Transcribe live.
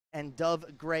and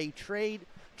dove gray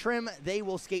trim. They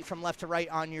will skate from left to right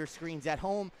on your screens at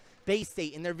home. Bay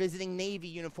State in their visiting Navy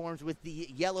uniforms with the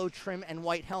yellow trim and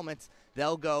white helmets.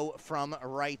 They'll go from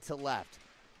right to left.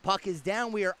 Puck is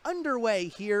down. We are underway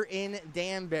here in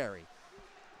Danbury.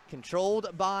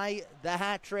 Controlled by the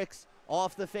Hat Tricks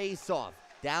off the face-off.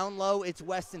 Down low, it's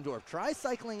Westendorf. Try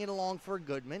cycling it along for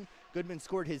Goodman. Goodman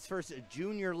scored his first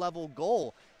junior-level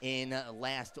goal in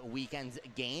last weekend's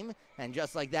game. And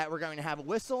just like that, we're going to have a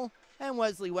whistle. And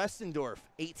Wesley Westendorf,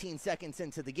 18 seconds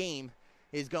into the game,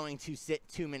 is going to sit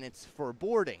 2 minutes for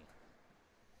boarding.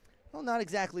 Well, not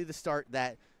exactly the start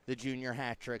that the junior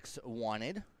Hat Tricks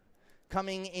wanted.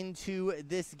 Coming into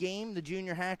this game, the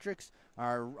junior Hat Tricks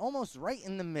are almost right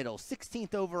in the middle,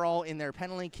 16th overall in their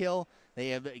penalty kill. They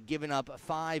have given up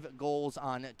 5 goals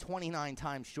on 29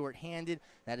 times shorthanded.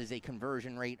 That is a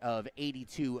conversion rate of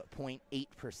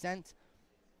 82.8%.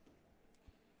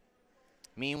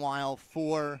 Meanwhile,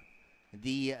 for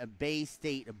the Bay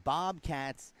State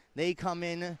Bobcats, they come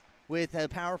in with a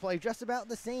power play just about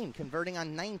the same, converting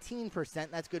on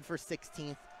 19%. That's good for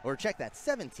 16th, or check that,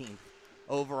 17th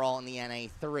overall in the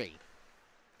NA3.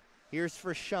 Here's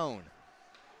Frashone,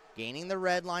 gaining the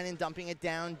red line and dumping it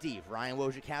down deep. Ryan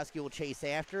Wojciechowski will chase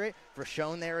after it.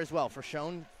 Frashone there as well.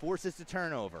 Frashone forces the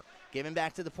turnover. Giving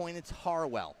back to the point, it's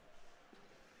Harwell.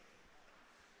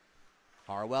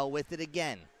 Harwell with it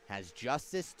again. Has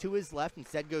Justice to his left.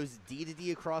 Instead goes D to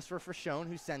D across for Frashone,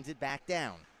 who sends it back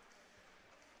down.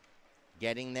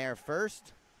 Getting there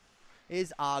first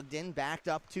is Ogden, backed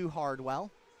up to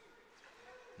Hardwell.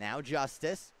 Now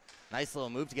Justice. Nice little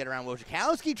move to get around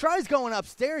Wojciechowski. Tries going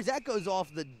upstairs. That goes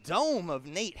off the dome of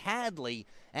Nate Hadley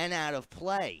and out of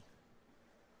play.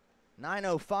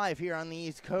 9:05 here on the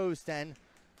East Coast. And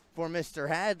for Mr.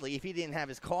 Hadley, if he didn't have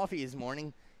his coffee this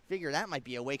morning, figure that might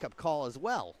be a wake-up call as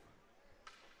well.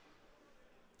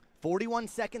 41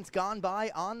 seconds gone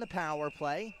by on the power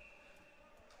play.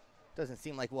 Doesn't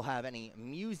seem like we'll have any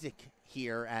music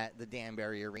here at the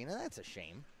Danbury Arena. That's a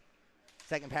shame.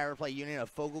 Second power play unit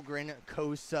of Fogelgren,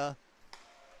 Kosa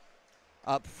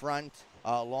up front,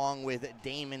 along with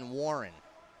Damon Warren.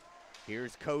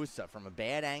 Here's Kosa from a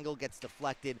bad angle, gets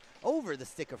deflected over the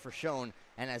stick of Frashone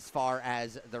and as far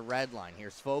as the red line.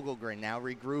 Here's Fogelgren now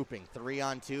regrouping.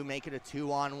 3-on-2, make it a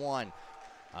 2-on-1.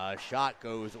 Shot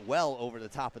goes well over the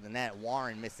top of the net.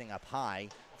 Warren missing up high.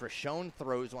 Frashone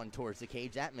throws one towards the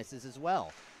cage. That misses as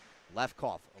well.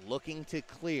 Lefkoff looking to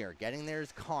clear. Getting there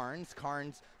is Carnes.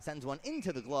 Carnes sends one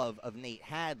into the glove of Nate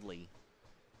Hadley,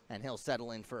 and he'll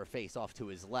settle in for a face off to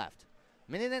his left.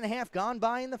 Minute and a half gone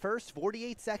by in the first.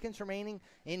 48 seconds remaining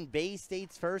in Bay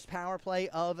State's first power play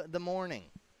of the morning.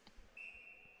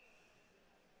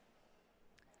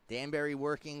 Danbury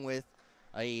working with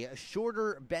a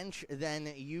shorter bench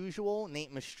than usual.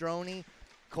 Nate Mastroni,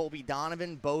 Colby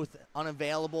Donovan, both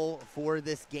unavailable for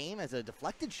this game, as a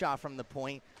deflected shot from the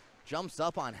point jumps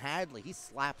up on Hadley. He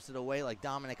slaps it away like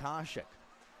Dominic Hasek.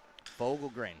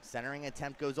 Fogelgren, centering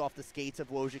attempt goes off the skates of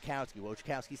Wojciechowski.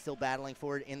 Wojciechowski still battling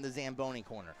for it in the Zamboni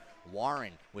corner.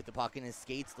 Warren with the puck in his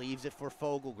skates leaves it for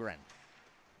Fogelgren.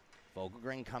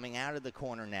 Fogelgren coming out of the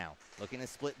corner now, looking to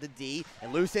split the D,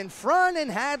 and loose in front, and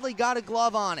Hadley got a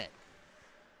glove on it.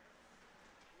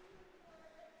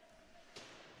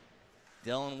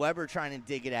 Dylan Weber trying to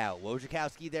dig it out.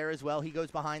 Wojciechowski there as well. He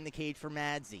goes behind the cage for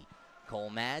Madzi.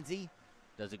 Cole Madzi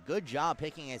does a good job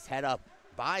picking his head up,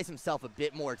 buys himself a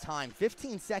bit more time.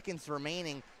 15 seconds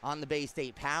remaining on the Bay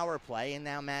State power play, and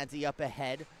now Madzi up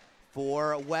ahead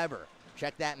for Weber.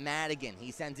 Check that Madigan.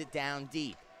 He sends it down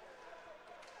deep.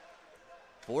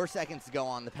 4 seconds to go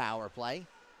on the power play.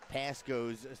 Pass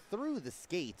goes through the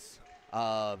skates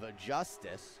of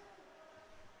Justice.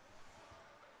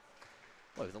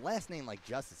 Boy, with a last name like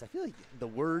Justice, I feel like the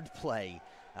word play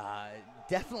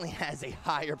definitely has a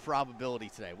higher probability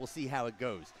today. We'll see how it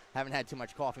goes. Haven't had too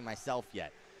much coffee myself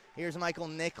yet. Here's Michael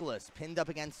Nicholas, pinned up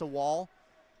against the wall.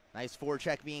 Nice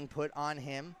forecheck being put on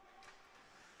him.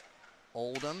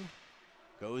 Oldham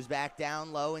goes back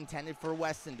down low, intended for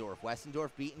Westendorf. Westendorf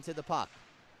beaten to the puck.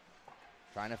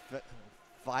 Trying to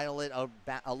file it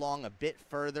along a bit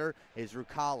further is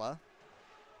Rukala.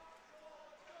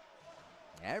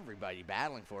 Everybody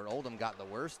battling for it. Oldham got the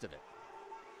worst of it.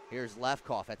 Here's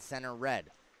Lefkoff at center red.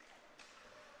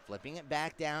 Flipping it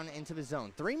back down into the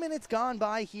zone. 3 minutes gone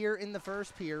by here in the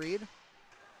first period.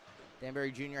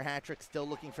 Danbury Junior Hat Trick still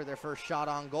looking for their first shot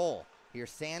on goal.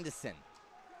 Here's Sanderson.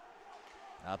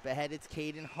 Up ahead, it's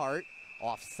Caden Hart.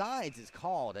 Offsides is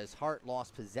called as Hart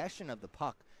lost possession of the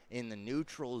puck in the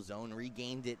neutral zone,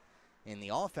 regained it in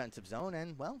the offensive zone,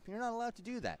 and, well, you're not allowed to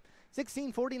do that.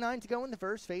 16:49 to go in the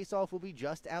first. Face-off will be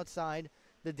just outside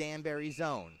the Danbury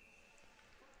zone.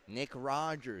 Nick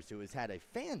Rogers, who has had a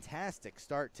fantastic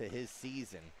start to his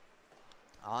season,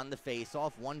 on the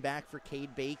face-off. One back for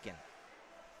Cade Bacon.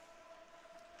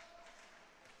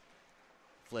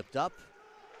 Flipped up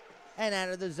and out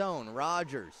of the zone.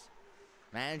 Rogers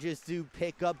manages to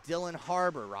pick up Dylan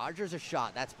Harbor. Rogers a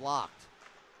shot. That's blocked.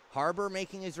 Harbor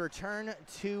making his return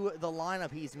to the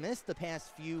lineup. He's missed the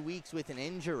past few weeks with an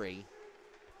injury.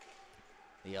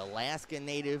 The Alaska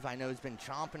native, I know, has been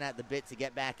chomping at the bit to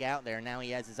get back out there. Now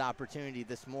he has his opportunity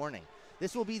this morning.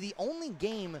 This will be the only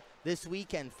game this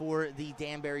weekend for the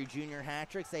Danbury Junior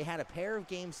Hat-Tricks. They had a pair of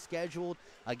games scheduled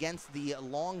against the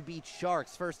Long Beach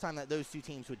Sharks. First time that those two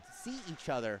teams would see each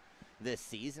other this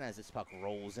season. As this puck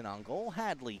rolls in on goal,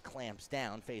 Hadley clamps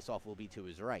down. Face-off will be to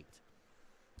his right.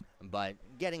 But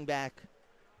getting back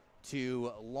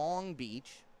to Long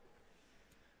Beach,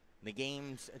 the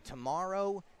games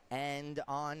tomorrow and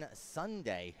on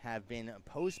Sunday have been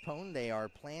postponed. They are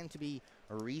planned to be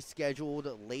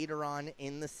rescheduled later on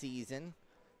in the season.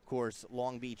 Of course,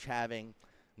 Long Beach having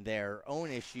their own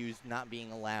issues, not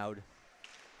being allowed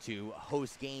to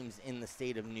host games in the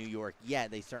state of New York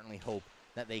yet. They certainly hope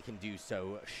that they can do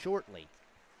so shortly.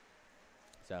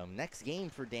 So next game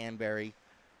for Danbury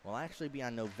will actually be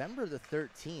on November the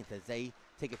 13th as they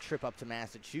take a trip up to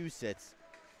Massachusetts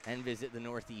and visit the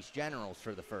Northeast Generals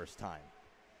for the first time.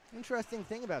 Interesting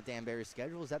thing about Danbury's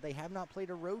schedule is that they have not played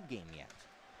a road game yet.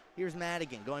 Here's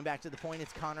Madigan going back to the point.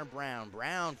 It's Connor Brown.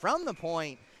 Brown from the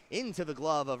point into the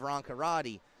glove of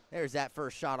Roncarati. There's that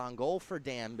first shot on goal for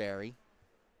Danbury.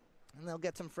 And they'll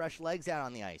get some fresh legs out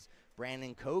on the ice.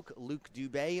 Brandon Koch, Luke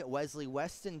Dubé, Wesley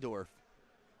Westendorf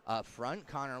up front.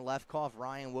 Connor Lefkoff,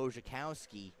 Ryan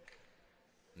Wojciechowski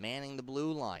manning the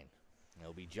blue line.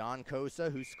 It'll be John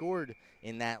Kosa, who scored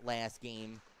in that last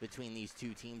game between these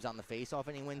two teams on the faceoff,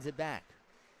 and he wins it back.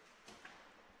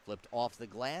 Flipped off the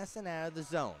glass and out of the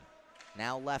zone.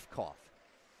 Now Lefkoff.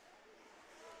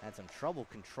 Had some trouble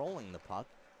controlling the puck.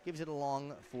 Gives it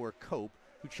along for Cope,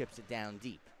 who chips it down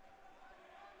deep.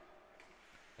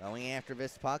 Going after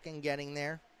this puck and getting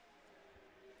there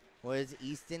was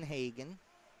Easton Hagen.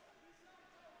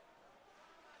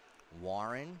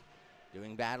 Warren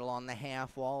doing battle on the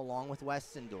half wall along with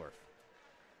Westendorf.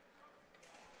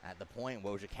 At the point,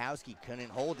 Wojciechowski couldn't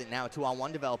hold it. Now a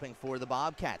 2-on-1 developing for the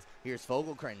Bobcats. Here's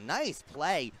Fogelkern. Nice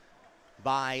play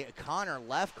by Connor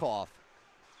Lefkoff.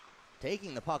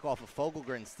 Taking the puck off of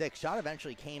Fogelgren's stick. Shot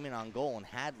eventually came in on goal and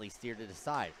Hadley steered it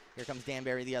aside. Here comes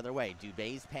Danbury the other way.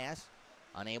 Dubé's pass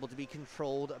unable to be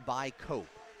controlled by Cope.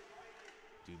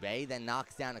 Dubé then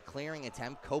knocks down a clearing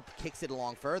attempt. Cope kicks it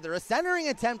along further. A centering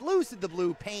attempt loose at the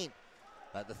blue paint.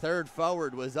 But the third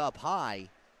forward was up high,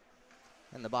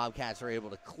 and the Bobcats are able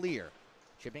to clear.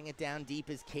 Chipping it down deep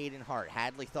is Caden Hart.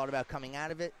 Hadley thought about coming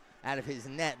out of his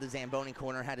net. The Zamboni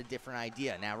corner had a different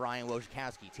idea. Now Ryan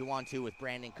Wojciechowski, 2-on-2 with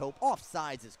Brandon Cope.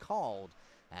 Offsides is called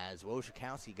as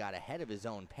Wojciechowski got ahead of his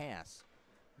own pass.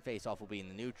 Face-off will be in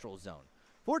the neutral zone.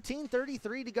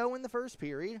 14:33 to go in the first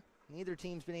period. Neither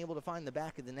team's been able to find the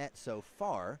back of the net so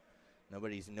far.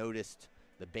 Nobody's noticed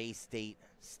the Bay State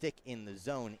stick in the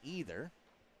zone either.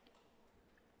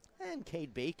 And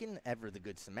Cade Bacon, ever the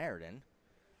good Samaritan,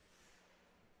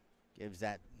 gives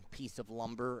that piece of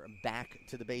lumber back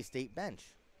to the Bay State bench.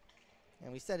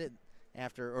 And we said it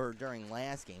after or during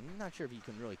last game. I'm not sure if you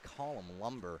can really call them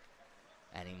lumber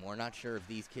anymore. Not sure if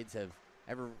these kids have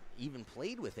ever even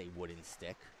played with a wooden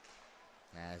stick,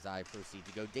 as I proceed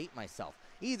to go date myself.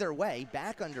 Either way,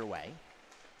 back underway.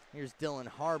 Here's Dylan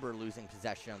Harbor losing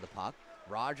possession of the puck.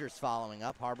 Rogers following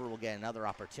up. Harbor will get another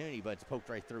opportunity, but it's poked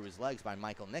right through his legs by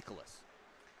Michael Nicholas.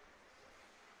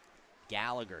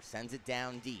 Gallagher sends it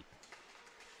down deep.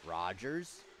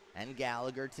 Rogers and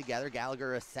Gallagher together.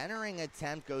 Gallagher, a centering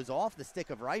attempt, goes off the stick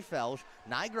of Reifelsch.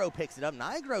 Nigro picks it up.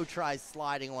 Nigro tries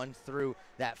sliding one through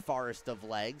that forest of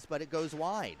legs, but it goes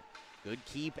wide. Good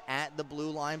keep at the blue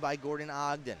line by Gordon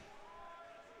Ogden.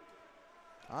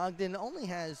 Ogden only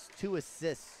has 2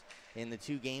 assists in the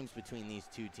 2 games between these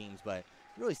two teams, but it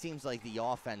really seems like the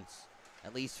offense,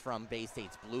 at least from Bay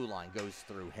State's blue line, goes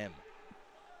through him.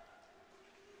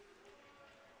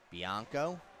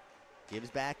 Bianco gives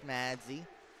back Madzi.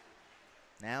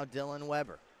 Now Dylan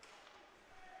Weber.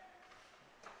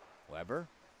 Weber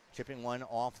chipping one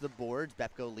off the boards.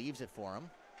 Bepko leaves it for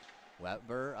him.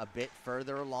 Weber a bit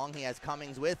further along. He has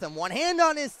Cummings with him. One hand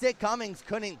on his stick. Cummings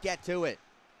couldn't get to it.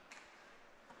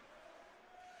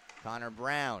 Connor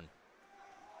Brown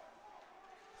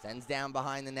sends down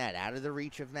behind the net, out of the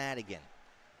reach of Madigan.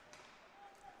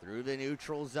 Through the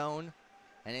neutral zone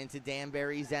and into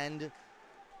Danbury's end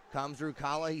comes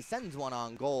Rucala. He sends one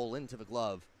on goal into the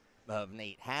glove of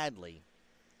Nate Hadley,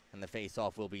 and the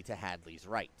face-off will be to Hadley's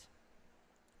right.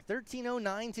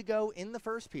 13:09 to go in the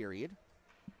first period.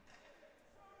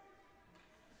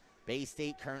 Bay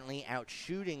State currently out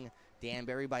shooting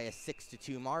Danbury by a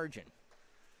 6-2 margin.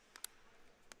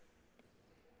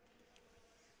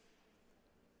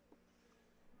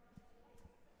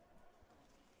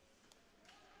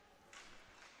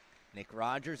 Nick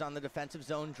Rogers on the defensive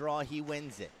zone draw, he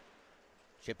wins it.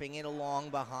 Chipping it along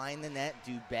behind the net,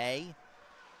 Dubé,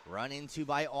 run into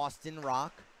by Austin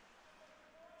Rock.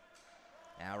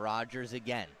 Now Rogers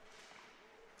again.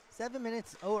 7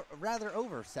 minutes, or rather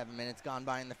over 7 minutes gone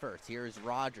by in the first. Here is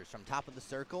Rogers from top of the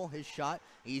circle. His shot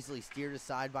easily steered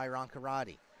aside by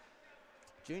Roncarati.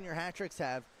 Junior hat tricks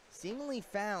have seemingly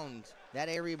found that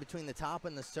area between the top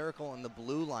and the circle and the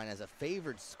blue line as a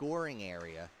favored scoring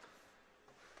area.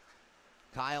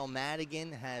 Kyle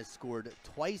Madigan has scored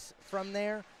twice from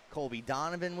there. Colby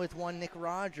Donovan with one, Nick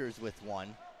Rogers with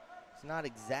one. It's not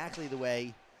exactly the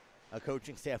way a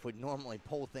coaching staff would normally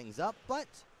pull things up, but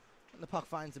when the puck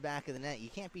finds the back of the net, you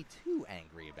can't be too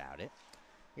angry about it.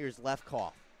 Here's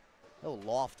Lefkoff. He'll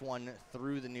loft one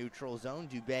through the neutral zone.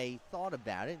 Dubé thought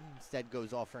about it, instead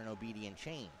goes off for an obedient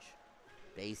change.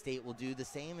 Bay State will do the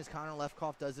same as Connor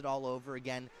Lefkoff does it all over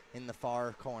again in the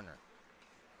far corner.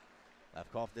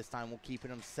 Lefkoff this time will keep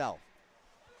it himself.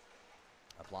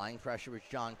 Applying pressure with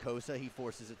John Kosa, he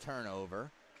forces a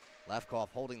turnover. Lefkoff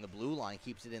holding the blue line,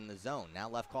 keeps it in the zone. Now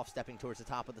Lefkoff stepping towards the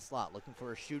top of the slot, looking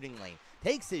for a shooting lane.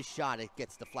 Takes his shot, it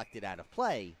gets deflected out of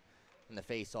play, and the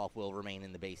face-off will remain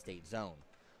in the Bay State zone.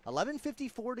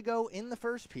 11:54 to go in the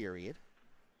first period.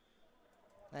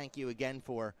 Thank you again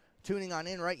for tuning on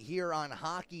in right here on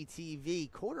Hockey TV,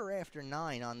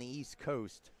 9:15 on the East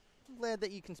Coast. I'm glad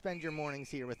that you can spend your mornings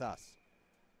here with us.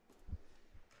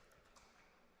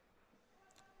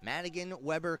 Madigan,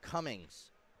 Weber, Cummings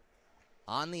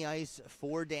on the ice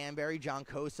for Danbury. John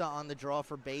Kosa on the draw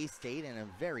for Bay State, and a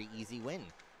very easy win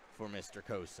for Mr.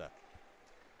 Kosa.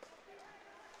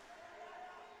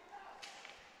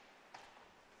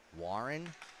 Warren,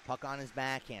 puck on his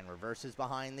backhand, reverses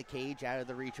behind the cage, out of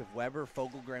the reach of Weber.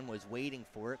 Fogelgren was waiting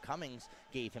for it. Cummings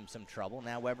gave him some trouble.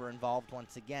 Now Weber involved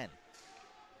once again.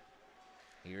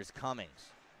 Here's Cummings.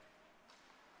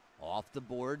 Off the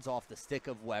boards, off the stick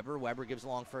of Weber. Weber gives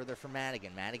along further for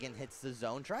Madigan. Madigan hits the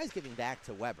zone, tries giving back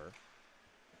to Weber.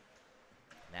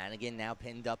 Madigan now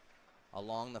pinned up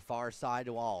along the far side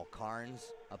wall. Carnes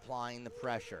applying the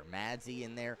pressure. Madsey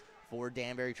in there for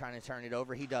Danbury, trying to turn it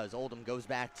over. He does. Oldham goes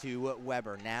back to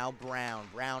Weber. Now Brown.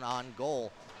 Brown on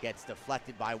goal. Gets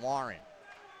deflected by Warren.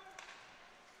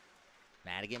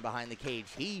 Madigan behind the cage.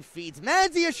 He feeds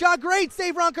Madsey a shot. Great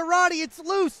save, Roncarati. It's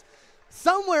loose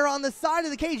somewhere on the side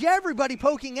of the cage. Everybody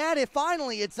poking at it.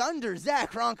 Finally, it's under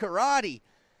Zach Roncarati.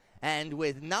 And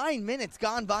with 9 minutes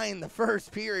gone by in the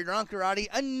first period, Roncarati,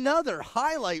 another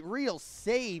highlight reel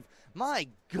save. My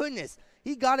goodness,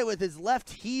 he got it with his left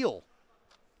heel.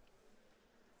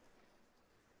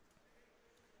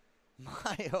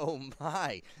 My, oh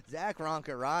my, Zach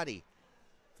Roncarati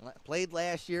played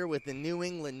last year with the New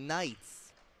England Knights.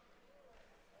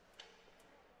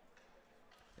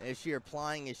 This year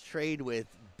plying his trade with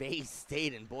Bay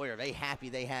State, and boy, are they happy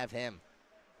they have him.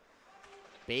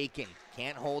 Bacon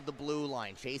can't hold the blue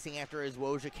line, chasing after his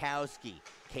Wojciechowski.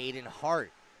 Caden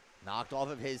Hart knocked off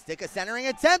of his stick, a centering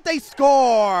attempt, they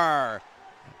score!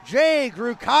 Jay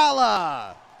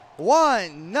Grukala,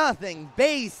 1-0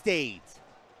 Bay State.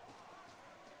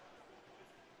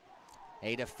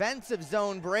 A defensive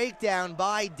zone breakdown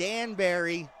by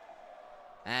Danbury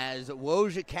as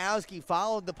Wojciechowski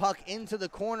followed the puck into the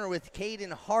corner with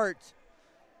Caden Hart.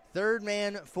 Third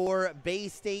man for Bay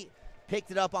State picked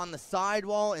it up on the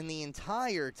sidewall, and the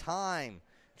entire time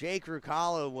Jake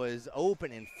Rucala was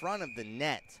open in front of the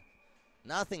net.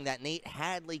 Nothing that Nate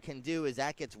Hadley can do as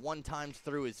that gets one time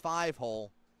through his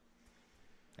 5-hole.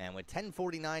 And with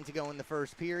 10:49 to go in the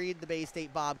first period, the Bay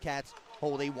State Bobcats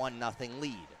hold a 1-0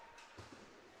 lead.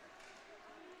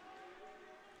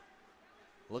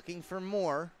 Looking for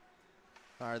more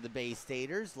are the Bay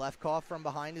Staters. Lefkoff from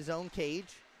behind his own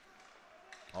cage.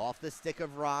 Off the stick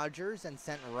of Rogers and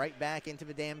sent right back into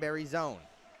the Danbury zone.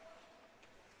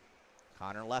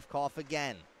 Connor Lefkoff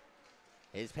again.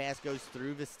 His pass goes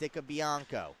through the stick of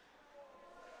Bianco.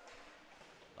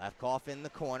 Lefkoff in the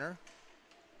corner.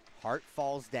 Hart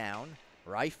falls down.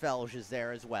 Reifelge is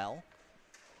there as well.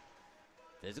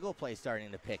 Physical play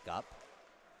starting to pick up.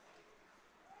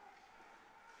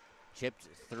 Chipped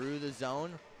through the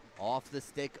zone, off the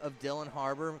stick of Dylan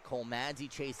Harbor. Cole Madsey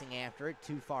chasing after it,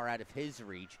 too far out of his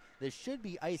reach. This should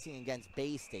be icing against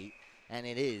Bay State, and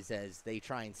it is as they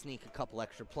try and sneak a couple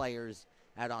extra players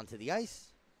out onto the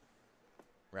ice.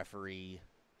 Referee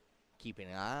keeping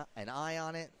an eye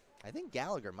on it. I think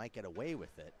Gallagher might get away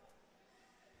with it.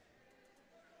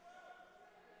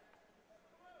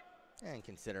 And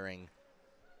considering,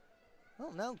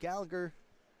 well, no, Gallagher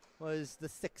was the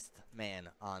 6th man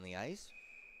on the ice.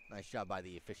 Nice job by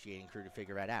the officiating crew to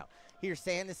figure that out. Here's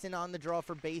Sanderson on the draw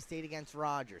for Bay State against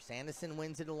Rogers. Sanderson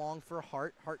wins it along for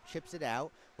Hart. Hart chips it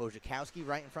out. Wojciechowski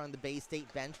right in front of the Bay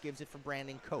State bench gives it for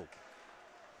Brandon Cope.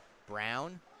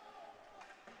 Brown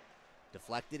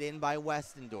deflected in by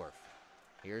Westendorf.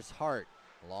 Here's Hart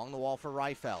along the wall for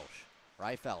Reifelsch.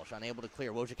 Reifelsch unable to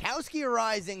clear. Wojciechowski a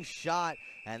rising shot,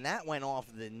 and that went off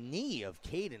the knee of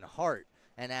Caden Hart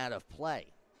and out of play.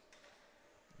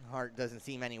 Hart doesn't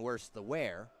seem any worse the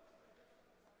wear.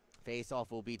 Face-off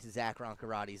will be to Zach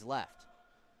Roncarati's left.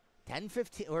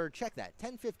 10-15, or check that,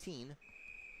 10-15.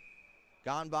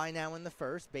 Gone by now in the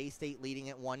first. Bay State leading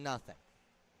at 1-0.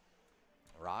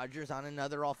 Rogers on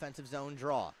another offensive zone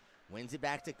draw. Wins it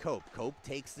back to Cope. Cope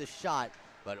takes the shot,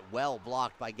 but well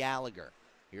blocked by Gallagher.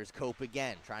 Here's Cope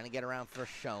again, trying to get around for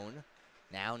Schoen.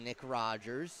 Now Nick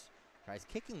Rogers tries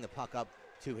kicking the puck up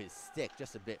to his stick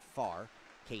just a bit far.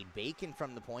 Cade Bacon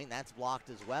from the point, that's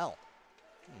blocked as well.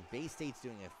 Bay State's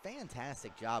doing a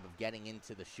fantastic job of getting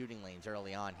into the shooting lanes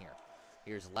early on here.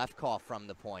 Here's Lefkoff from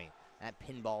the point. That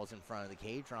pinball's in front of the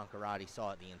cage. Roncarati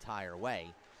saw it the entire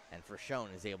way, and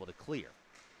Frechon is able to clear.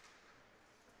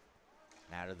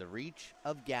 Out of the reach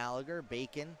of Gallagher.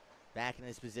 Bacon back in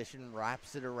his position,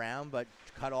 wraps it around, but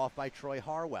cut off by Troy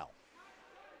Harwell.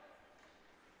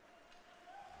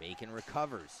 Bacon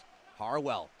recovers.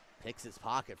 Harwell picks his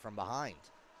pocket from behind.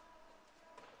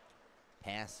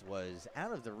 Pass was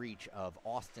out of the reach of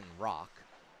Austin Rock.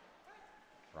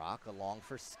 Rock along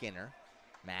for Skinner.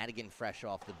 Madigan fresh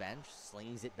off the bench,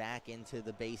 slings it back into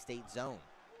the Bay State zone.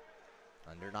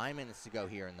 Under 9 minutes to go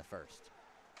here in the first.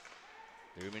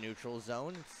 Through the neutral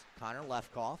zone, it's Connor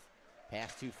Lefkoff.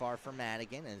 Pass too far for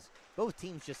Madigan, as both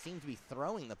teams just seem to be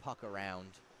throwing the puck around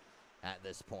at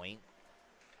this point.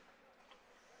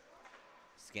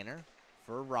 Skinner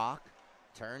for Rock.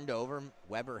 Turned over.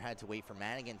 Weber had to wait for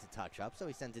Madigan to touch up, so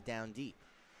he sends it down deep.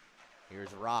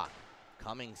 Here's Rock.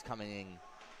 Cummings coming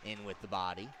in with the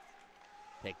body.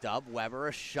 Picked up. Weber,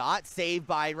 a shot. Saved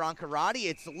by Roncarati.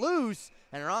 It's loose,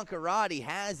 and Roncarati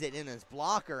has it in his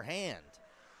blocker hand.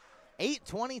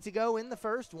 8:20 to go in the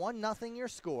first. 1-0 your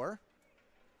score.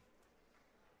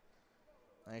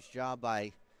 Nice job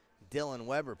by Dylan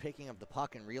Weber picking up the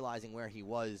puck and realizing where he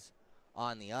was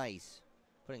on the ice.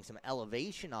 Putting some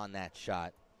elevation on that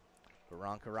shot, but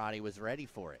Roncarati was ready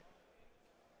for it.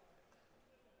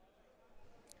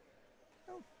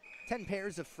 10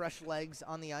 pairs of fresh legs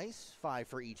on the ice, 5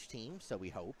 for each team, so we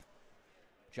hope.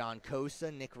 John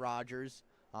Kosa, Nick Rogers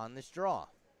on this draw.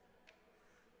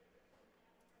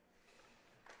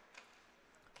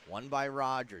 One by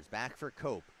Rogers, back for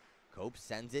Cope. Cope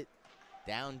sends it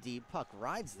down deep. Puck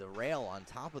rides the rail on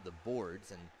top of the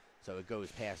boards, and so it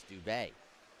goes past Dubé.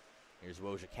 Here's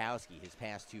Wojciechowski, his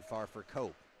pass too far for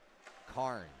Cope.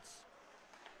 Carnes.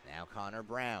 Now Connor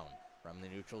Brown from the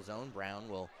neutral zone. Brown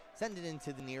will send it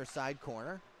into the near side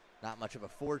corner. Not much of a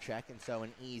forecheck, and so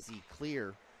an easy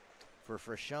clear for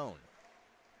Frechon.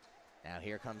 Now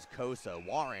here comes Kosa.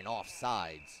 Warren off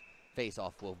sides.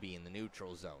 Face-off will be in the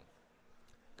neutral zone.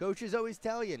 Coaches always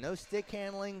tell you, no stick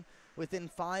handling within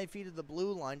 5 feet of the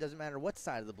blue line. Doesn't matter what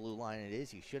side of the blue line it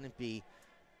is. You shouldn't be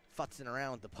futzing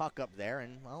around with the puck up there,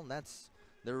 and, well, that's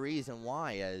the reason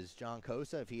why, as John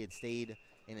Kosa, if he had stayed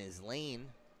in his lane,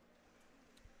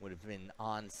 would have been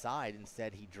onside.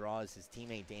 Instead, he draws his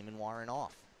teammate Damon Warren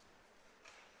off.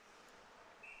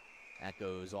 That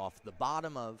goes off the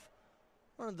bottom of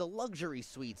one of the luxury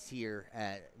suites here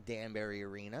at Danbury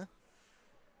Arena.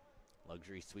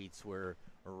 Luxury suites were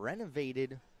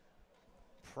renovated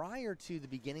prior to the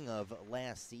beginning of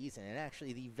last season, and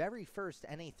actually the very first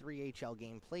NA3HL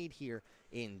game played here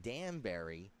in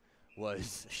Danbury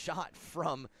was shot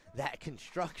from that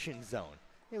construction zone.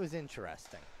 It was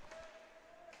interesting.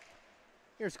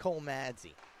 Here's Cole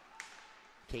Madsey.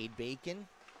 Cade Bacon.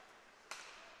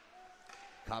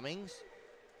 Cummings,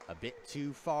 a bit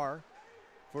too far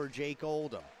for Jake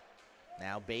Oldham.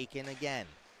 Now Bacon again.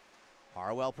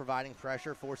 Harwell providing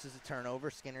pressure, forces a turnover.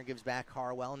 Skinner gives back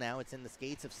Harwell. Now it's in the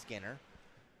skates of Skinner.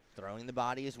 Throwing the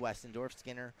body is Westendorf.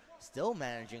 Skinner still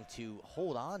managing to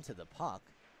hold on to the puck.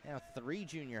 Now 3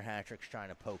 junior hat tricks trying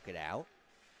to poke it out.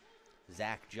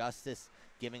 Zach Justice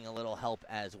giving a little help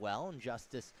as well, and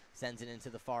Justice sends it into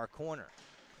the far corner.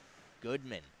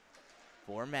 Goodman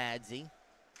for Madsey.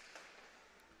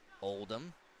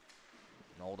 Oldham.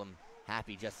 And Oldham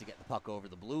happy just to get the puck over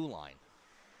the blue line.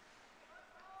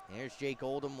 Here's Jake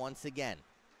Oldham once again.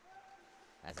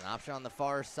 As an option on the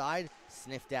far side,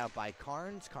 sniffed out by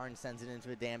Carnes. Carnes sends it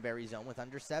into a Danbury zone with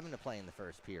under 7 to play in the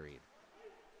first period.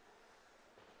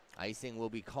 Icing will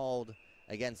be called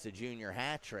against the junior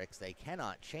hat tricks. They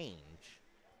cannot change.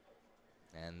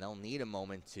 And they'll need a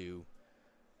moment to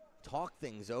talk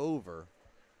things over,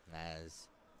 as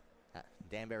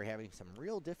Danbury having some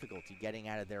real difficulty getting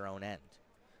out of their own end.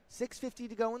 6:50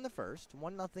 to go in the first.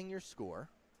 1-0 your score.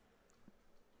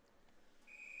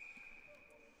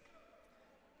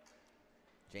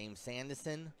 James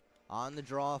Sanderson on the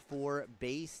draw for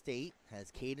Bay State.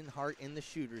 Has Caden Hart in the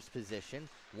shooter's position.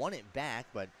 Won it back,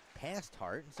 but passed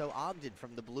Hart. So Ogden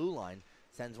from the blue line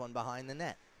sends one behind the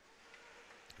net.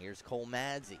 Here's Cole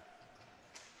Madzi.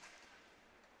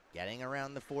 Getting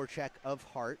around the forecheck of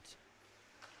Hart.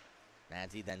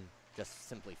 Madzi then just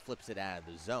simply flips it out of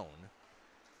the zone.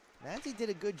 Madzi did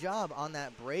a good job on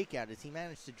that breakout as he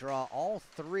managed to draw all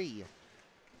 3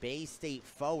 Bay State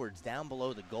forwards down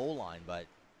below the goal line, but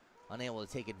unable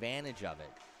to take advantage of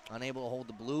it. Unable to hold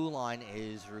the blue line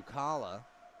is Rucala.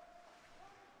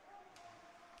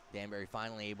 Danbury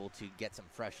finally able to get some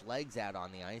fresh legs out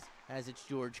on the ice as it's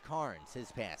George Carnes.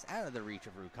 His pass out of the reach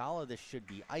of Rucala. This should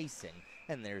be icing,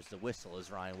 and there's the whistle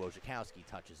as Ryan Wojciechowski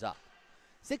touches up.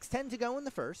 6:10 to go in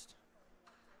the first.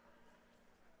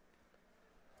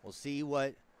 We'll see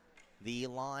what the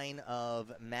line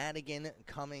of Madigan,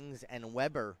 Cummings, and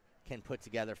Weber can put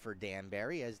together for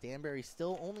Danbury, as Danbury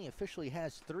still only officially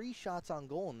has 3 shots on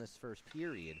goal in this first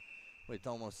period with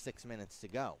almost 6 minutes to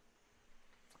go.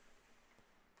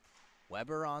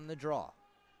 Weber on the draw.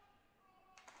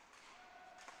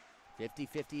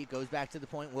 50-50, it goes back to the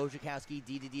point. Wojciechowski,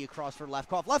 D across for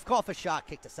Lefkoff. Lefkoff, a shot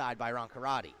kicked aside by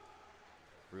Roncarati.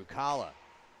 Rucala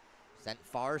sent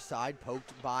far side,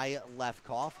 poked by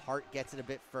Lefkoff. Hart gets it a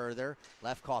bit further.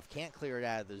 Lefkoff can't clear it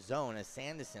out of the zone as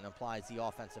Sanderson applies the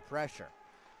offensive pressure.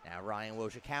 Now Ryan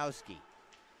Wojciechowski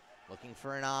looking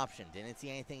for an option. Didn't see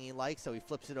anything he liked, so he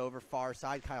flips it over far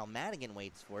side. Kyle Madigan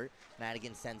waits for it.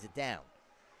 Madigan sends it down.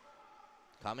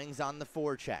 Cummings on the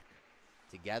forecheck,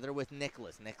 together with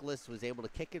Nicholas. Nicholas was able to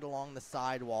kick it along the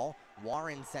sidewall.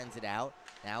 Warren sends it out.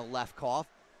 Now Lefkoff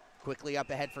quickly up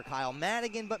ahead for Kyle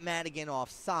Madigan, but Madigan off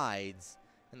sides,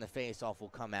 and the faceoff will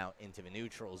come out into the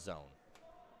neutral zone.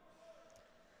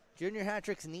 Junior hat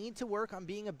tricks need to work on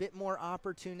being a bit more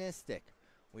opportunistic.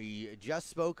 We just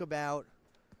spoke about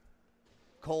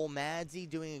Cole Madzi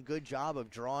doing a good job of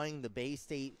drawing the Bay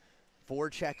State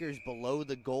forecheckers below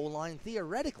the goal line.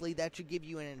 Theoretically, that should give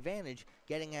you an advantage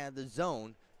getting out of the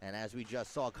zone. And as we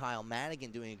just saw, Kyle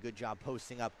Madigan doing a good job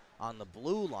posting up on the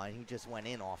blue line. He just went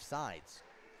in off sides.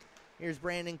 Here's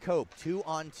Brandon Cope,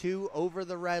 2-on-2 over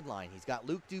the red line. He's got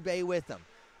Luke Dubé with him.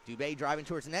 Dubé driving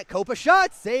towards the net. Cope, a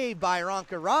shot, saved by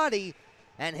Roncarati,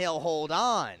 and he'll hold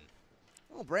on.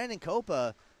 Well, Brandon Cope,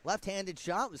 a left-handed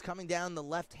shot, was coming down the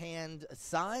left-hand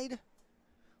side.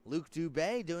 Luke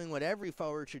Dubé doing what every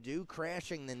forward should do,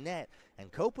 crashing the net.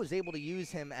 And Cope was able to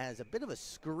use him as a bit of a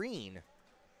screen,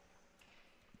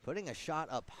 putting a shot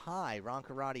up high.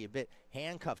 Roncarati a bit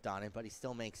handcuffed on it, but he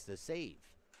still makes the save.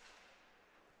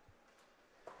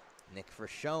 Nick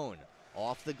Frachon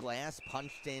off the glass,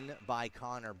 punched in by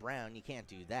Connor Brown. You can't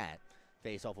do that.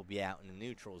 Faceoff will be out in the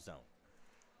neutral zone.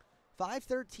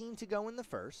 5:13 to go in the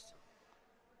first.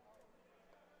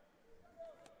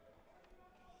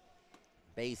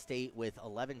 Bay State with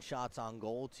 11 shots on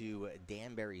goal to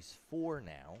Danbury's 4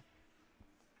 now.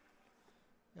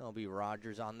 It'll be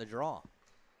Rogers on the draw.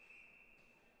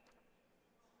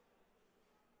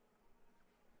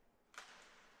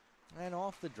 And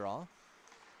off the draw,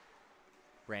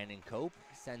 Brandon Cope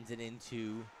sends it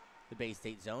into the Bay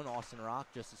State zone. Austin Rock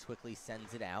just as quickly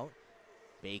sends it out.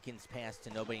 Bacon's pass to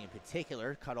nobody in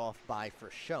particular, cut off by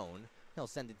Frachon. He'll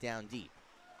send it down deep.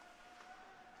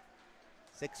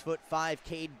 6'5",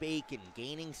 Cade Bacon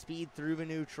gaining speed through the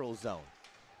neutral zone.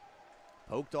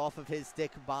 Poked off of his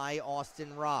stick by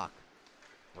Austin Rock.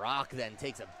 Rock then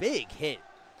takes a big hit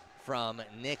from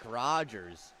Nick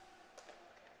Rogers.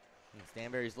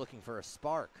 Danbury's looking for a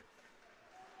spark.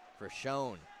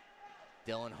 Frachon.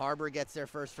 Dylan Harbour gets there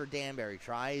first for Danbury.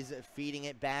 Tries feeding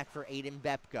it back for Aiden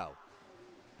Bepko.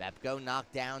 Bepko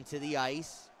knocked down to the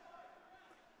ice.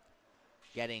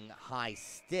 Getting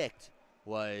high-sticked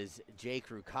was Jake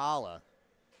Rucala.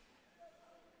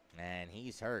 And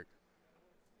he's hurt.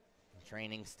 The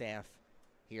training staff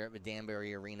here at the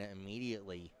Danbury Arena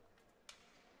immediately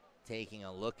taking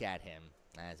a look at him,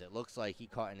 as it looks like he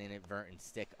caught an inadvertent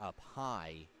stick up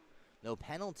high. No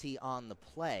penalty on the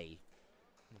play,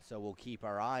 so we'll keep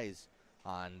our eyes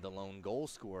on the lone goal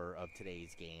scorer of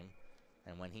today's game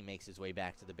and when he makes his way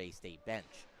back to the Bay State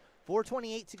bench.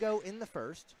 4:28 to go in the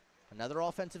first. Another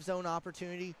offensive zone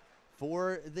opportunity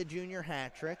for the junior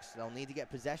hat tricks. They'll need to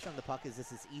get possession of the puck as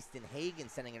this is Easton Hagen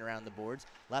sending it around the boards.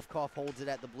 Lefkoff holds it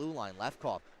at the blue line.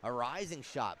 Lefkoff, a rising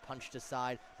shot, punched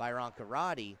aside by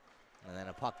Roncarati, and then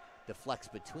a puck deflects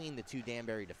between the two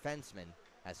Danbury defensemen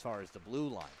as far as the blue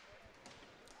line.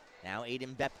 Now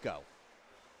Aiden Bepko.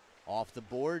 Off the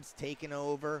boards, taken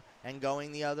over, and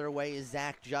going the other way is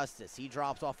Zach Justice. He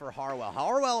drops off for Harwell.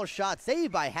 Harwell, a shot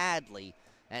saved by Hadley,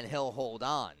 and he'll hold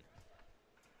on.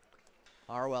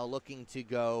 Harwell looking to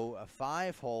go a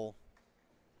 5-hole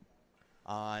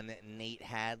on Nate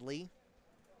Hadley.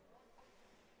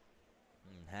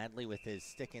 Hadley with his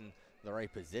stick in the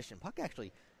right position. Puck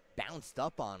actually bounced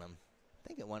up on him. I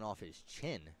think it went off his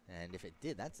chin, and if it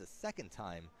did, that's the second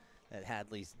time that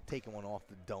Hadley's taken one off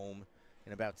the dome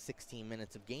in about 16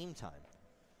 minutes of game time.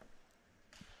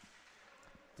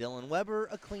 Dylan Weber,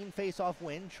 a clean face-off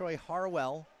win. Troy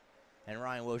Harwell and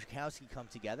Ryan Wojciechowski come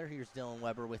together. Here's Dylan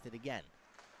Weber with it again.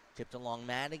 Tipped along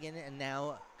Madigan, and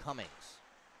now Cummings.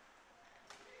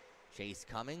 Chase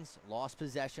Cummings lost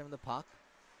possession of the puck.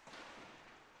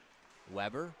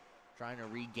 Weber trying to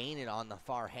regain it on the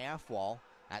far half wall.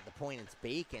 At the point, it's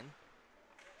Bacon.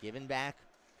 Given back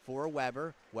for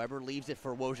Weber. Weber leaves it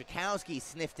for Wojciechowski,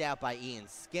 sniffed out by Ian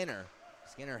Skinner.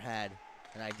 Skinner had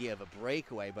an idea of a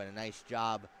breakaway, but a nice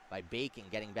job by Bacon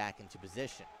getting back into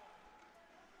position.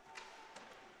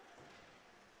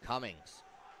 Cummings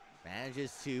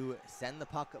manages to send the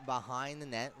puck behind the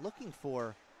net. Looking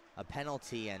for a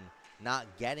penalty and not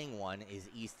getting one is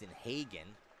Easton Hagen.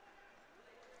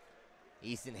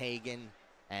 Easton Hagen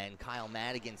and Kyle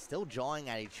Madigan still jawing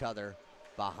at each other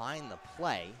behind the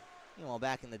play. Meanwhile,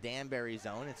 back in the Danbury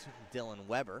zone, it's Dylan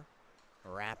Weber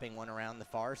wrapping one around the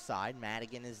far side.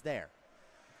 Madigan is there.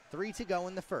 3 to go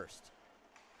in the first.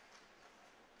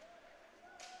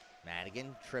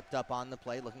 Madigan tripped up on the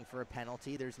play, looking for a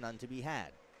penalty. There's none to be had.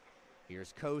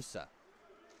 Here's Kosa.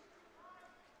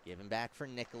 Given back for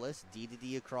Nicholas.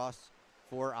 D across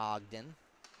for Ogden.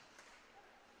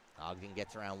 Ogden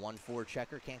gets around 1-4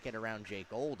 checker. Can't get around Jake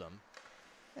Oldham.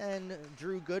 And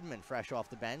Drew Goodman, fresh off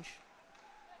the bench.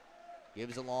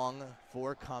 Gives along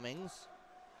for Cummings.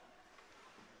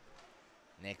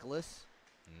 Nicholas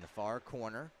in the far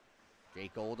corner.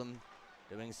 Jake Oldham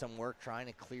doing some work trying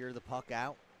to clear the puck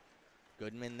out.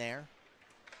 Goodman there.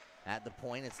 At the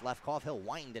point, it's Lefkoff. He'll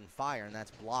wind and fire, and that's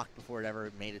blocked before it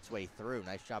ever made its way through.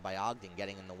 Nice job by Ogden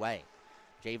getting in the way.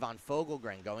 Javon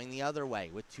Fogelgren going the other way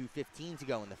with 2:15 to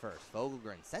go in the first.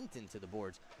 Fogelgren sent into the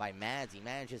boards by Mads. He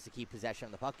manages to keep possession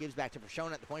of the puck. Gives back to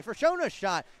Frashona at the point. Frashona's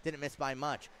shot didn't miss by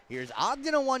much. Here's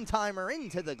Ogden, a one-timer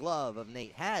into the glove of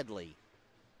Nate Hadley.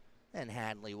 And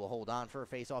Hadley will hold on for a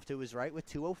face-off to his right with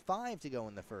 2:05 to go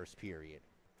in the first period.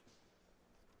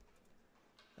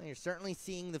 And you're certainly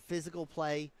seeing the physical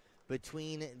play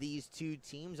between these two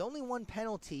teams. Only one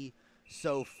penalty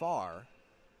so far,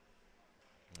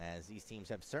 as these teams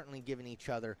have certainly given each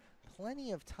other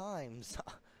plenty of times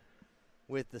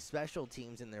with the special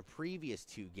teams in their previous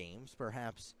two games.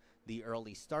 Perhaps the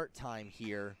early start time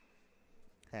here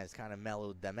has kind of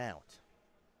mellowed them out.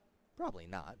 Probably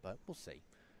not, but we'll see.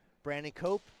 Brandon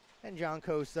Cope and John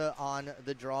Kosa on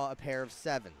the draw, a pair of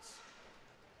sevens.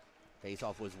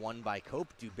 Faceoff was won by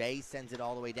Cope. Dubé sends it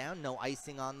all the way down. No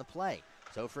icing on the play.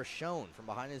 So Frashone from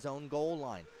behind his own goal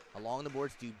line. Along the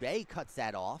boards, Dubé cuts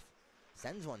that off.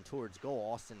 Sends one towards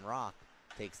goal. Austin Rock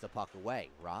takes the puck away.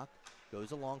 Rock goes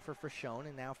along for Frashone,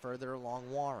 and now further along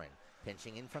Warren.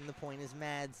 Pinching in from the point is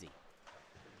Madsey.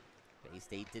 Bay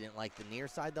State didn't like the near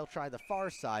side. They'll try the far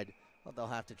side, but they'll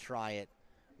have to try it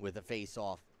with a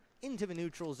face-off into the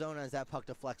neutral zone as that puck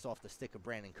deflects off the stick of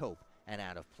Brandon Cope and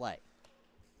out of play.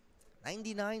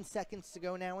 99 seconds to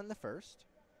go now in the first.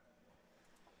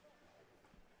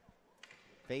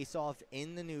 Face-off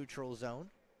in the neutral zone.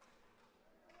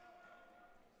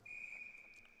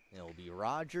 It will be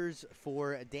Rogers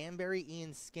for Danbury,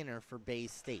 Ian Skinner for Bay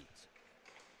State.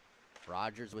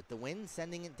 Rogers with the win,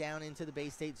 sending it down into the Bay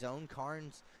State zone.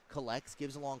 Carnes collects,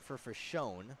 gives along for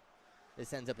Frashone.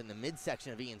 This ends up in the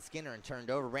midsection of Ian Skinner and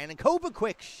turned over. Brandon Cope, a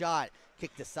quick shot,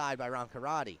 kicked aside by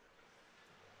Roncarati.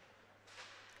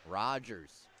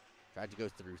 Rogers tried to go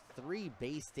through 3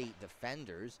 Bay State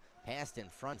defenders. Passed in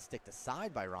front, sticked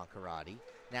aside by Roncarati.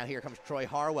 Now here comes Troy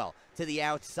Harwell to the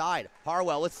outside.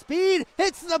 Harwell with speed,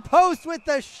 hits the post with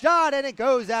the shot, and it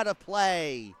goes out of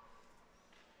play.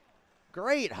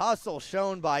 Great hustle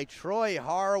shown by Troy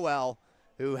Harwell,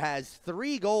 who has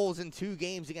 3 goals in 2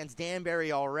 games against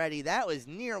Danbury already. That was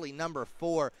nearly number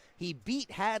 4. He beat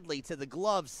Hadley to the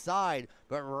glove side,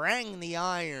 but rang the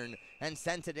iron and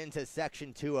sent it into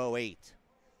section 208.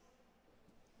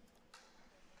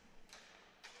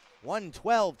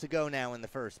 1:12 to go now in the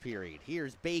first period.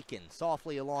 Here's Bacon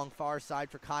softly along far side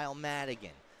for Kyle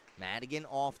Madigan. Madigan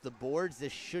off the boards.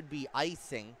 This should be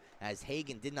icing as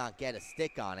Hagan did not get a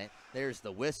stick on it. There's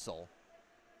the whistle.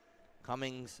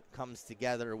 Cummings comes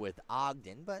together with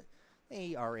Ogden, but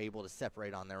they are able to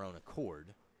separate on their own accord.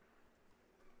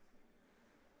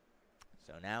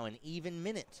 So now an even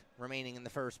minute remaining in the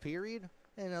first period.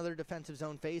 Another defensive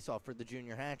zone faceoff for the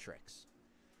junior hat-tricks.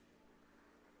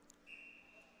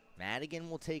 Madigan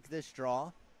will take this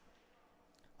draw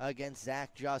against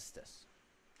Zach Justice.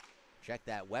 Check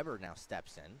that, Weber now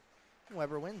steps in.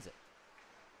 Weber wins it.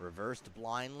 Reversed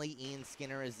blindly, Ian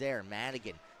Skinner is there.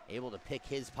 Madigan able to pick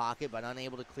his pocket, but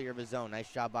unable to clear of his own.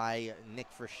 Nice job by Nick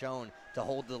Frachone to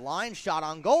hold the line. Shot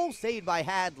on goal, saved by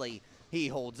Hadley. He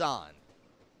holds on.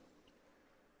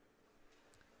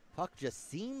 Puck just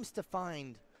seems to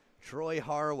find Troy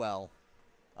Harwell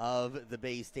of the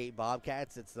Bay State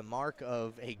Bobcats. It's the mark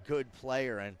of a good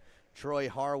player, and Troy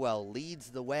Harwell leads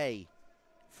the way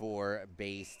for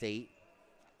Bay State.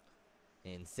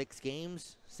 In 6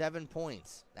 games, 7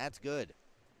 points. That's good.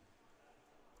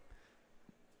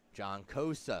 John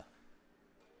Cosa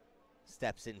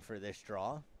steps in for this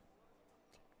draw.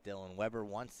 Dylan Weber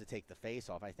wants to take the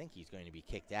face-off. I think he's going to be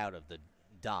kicked out of the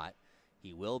dot.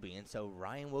 He will be, and so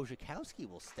Ryan Wojciechowski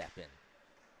will step in.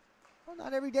 Well,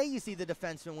 not every day you see the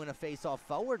defenseman win a face-off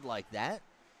forward like that,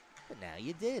 but now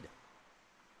you did.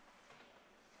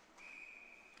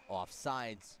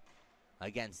 Offsides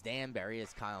against Danbury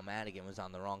as Kyle Madigan was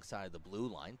on the wrong side of the blue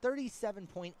line.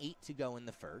 37.8 to go in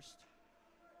the first.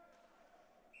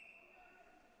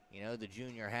 You know, the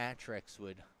junior hat-tricks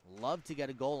would love to get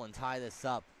a goal and tie this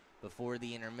up before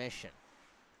the intermission.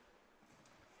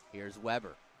 Here's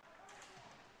Weber.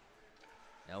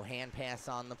 No hand pass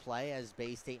on the play as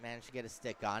Bay State managed to get a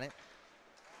stick on it.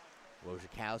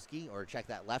 Wojciechowski, or check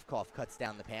that, Lefkoff cuts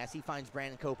down the pass. He finds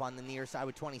Brandon Cope on the near side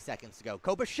with 20 seconds to go.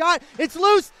 Cope a shot, it's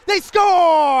loose, they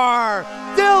score!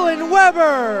 Dylan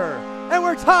Weber! And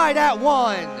we're tied at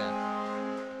 1.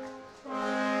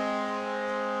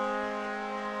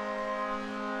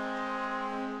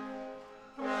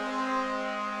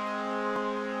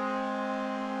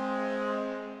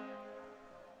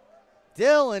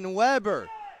 Dylan Weber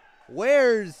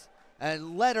wears a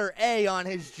letter A on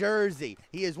his jersey.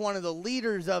 He is one of the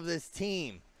leaders of this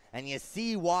team, and you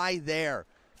see why there.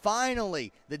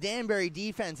 Finally, the Danbury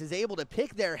defense is able to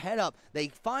pick their head up. They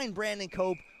find Brandon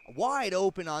Cope wide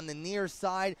open on the near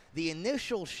side. The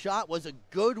initial shot was a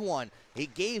good one.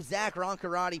 It gave Zach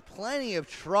Roncarati plenty of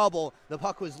trouble. The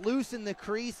puck was loose in the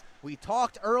crease. We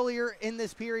talked earlier in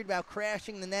this period about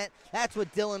crashing the net. That's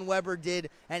what Dylan Weber did,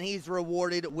 and he's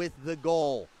rewarded with the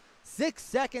goal. 6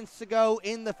 seconds to go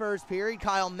in the first period.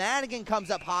 Kyle Madigan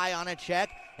comes up high on a check.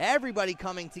 Everybody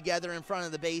coming together in front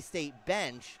of the Bay State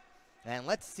bench. And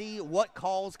let's see what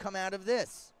calls come out of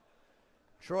this.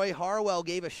 Troy Harwell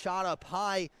gave a shot up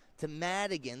high to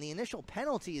Madigan. The initial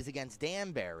penalty is against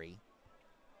Danbury.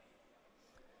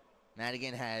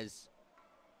 Madigan has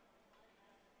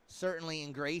certainly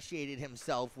ingratiated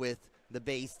himself with the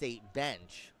Bay State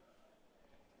bench.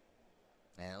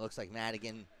 And it looks like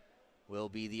Madigan will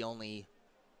be the only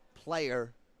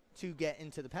player to get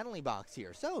into the penalty box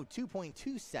here. So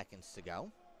 2.2 seconds to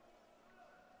go.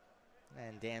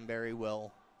 And Danbury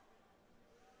will,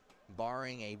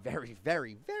 barring a very,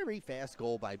 very, very fast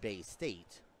goal by Bay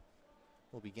State,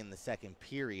 will begin the second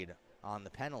period on the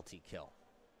penalty kill.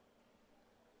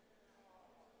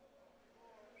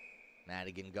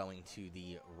 Madigan going to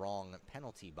the wrong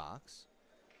penalty box.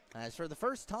 As for the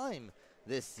first time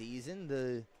this season,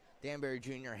 the Danbury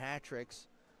Junior Hat-Tricks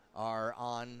are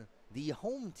on the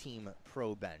home team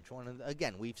pro bench.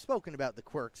 Again, we've spoken about the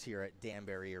quirks here at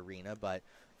Danbury Arena, but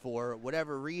for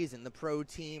whatever reason, the pro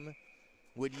team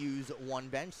would use one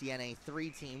bench. The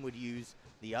NA3 team would use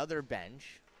the other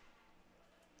bench.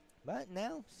 But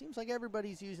now, seems like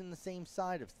everybody's using the same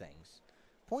side of things.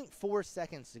 0.4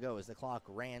 seconds to go as the clock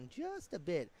ran just a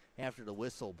bit after the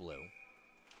whistle blew.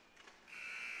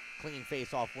 Clean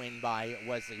face-off win by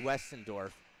Wesley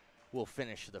Westendorf will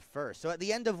finish the first. So at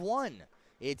the end of one,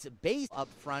 it's Bay up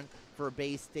front for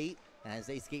Bay State as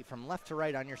they skate from left to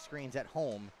right on your screens at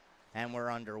home, and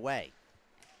we're underway.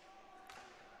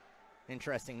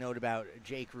 Interesting note about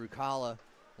Jake Rucala.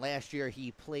 Last year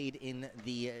he played in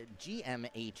the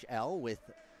GMHL with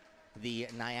the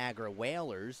Niagara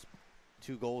Whalers.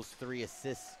 2 goals, 3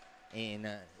 assists in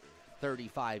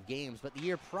 35 games. But the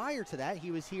year prior to that,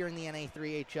 he was here in the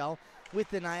NA3HL with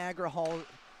the Niagara Hall.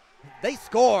 They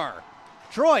score!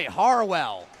 Troy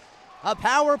Harwell. A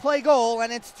power play goal,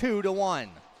 and it's 2-1.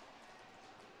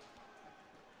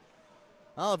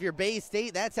 Oh, if you're Bay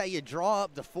State, that's how you draw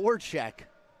up the forecheck.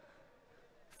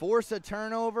 Force a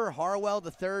turnover. Harwell,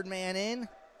 the third man in.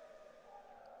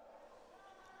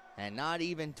 And not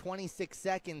even 26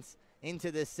 seconds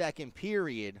into this second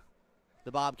period,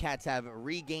 the Bobcats have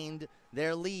regained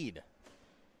their lead.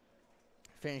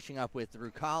 Finishing up with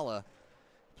Rucala,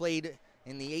 played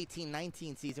in the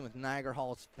 18-19 season with Niagara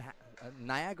Falls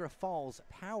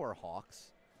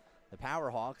Powerhawks. The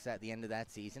Powerhawks, at the end of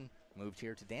that season, moved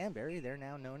here to Danbury. They're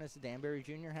now known as the Danbury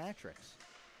Junior Hat-Tricks.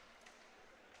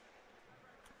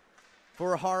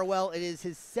 For Harwell, it is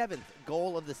his 7th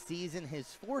goal of the season,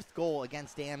 his 4th goal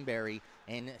against Danbury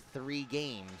in 3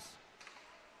 games.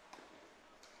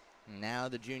 Now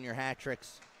the Junior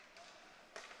Hat-Tricks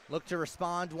look to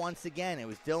respond once again. It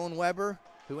was Dylan Weber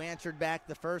who answered back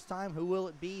the first time. Who will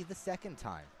it be the second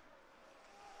time?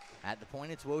 At the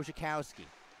point, it's Wojciechowski.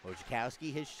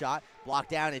 Wojciechowski, his shot blocked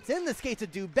down. It's in the skates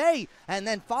of Dubé, and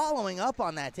then following up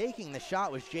on that, taking the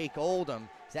shot was Jake Oldham.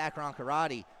 Zach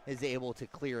Roncarati is able to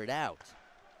clear it out.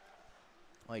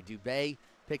 Like Dubé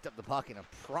picked up the puck in a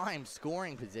prime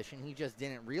scoring position. He just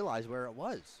didn't realize where it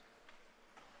was.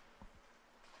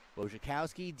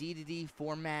 Wojciechowski, D-to-D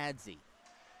for Madzi.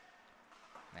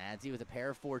 Madzi with a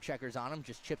pair of forecheckers on him,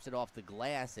 just chips it off the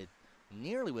glass. It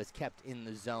nearly was kept in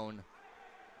the zone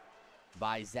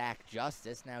by Zach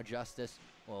Justice. Now Justice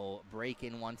will break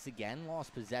in once again.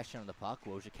 Lost possession of the puck.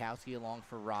 Wojciechowski along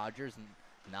for Rogers.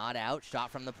 Not out. Shot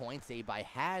from the point. Saved by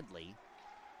Hadley.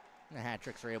 And the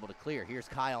Hat-Tricks are able to clear. Here's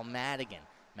Kyle Madigan.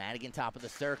 Madigan top of the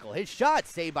circle. His shot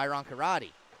saved by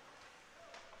Roncarati.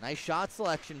 Nice shot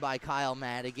selection by Kyle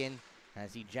Madigan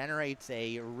as he generates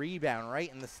a rebound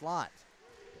right in the slot.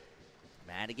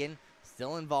 Madigan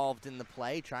still involved in the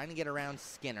play, trying to get around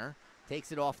Skinner.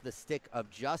 Takes it off the stick of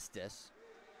Justice.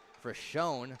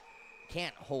 Frechon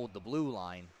can't hold the blue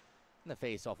line. And the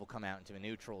faceoff will come out into a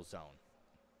neutral zone.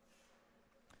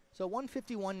 So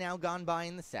 1:51 now gone by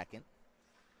in the second.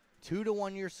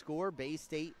 2-1 your score. Bay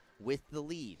State with the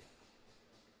lead.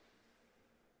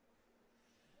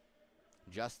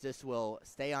 Justice will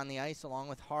stay on the ice along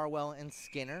with Harwell and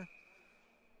Skinner.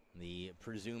 The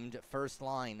presumed first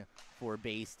line for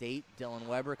Bay State. Dylan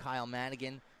Weber, Kyle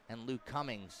Madigan, and Luke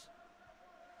Cummings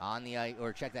on the ice,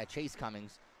 or check that, Chase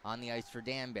Cummings on the ice for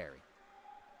Danbury.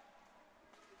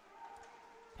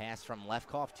 Pass from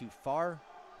Lefkoff too far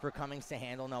for Cummings to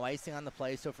handle. No icing on the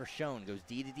play, so Frechon goes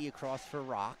D-to-D across for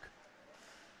Rock.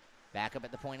 Back up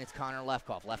at the point, it's Connor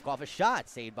Lefkoff. Lefkoff a shot,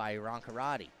 saved by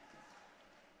Roncarati.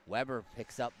 Weber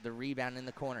picks up the rebound in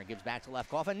the corner, gives back to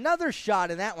Lefkoff. Another shot,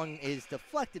 and that one is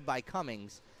deflected by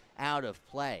Cummings, out of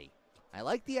play. I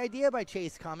like the idea by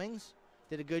Chase Cummings.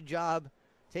 Did a good job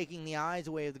taking the eyes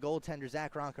away of the goaltender,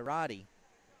 Zach Roncarati.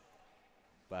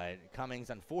 But Cummings,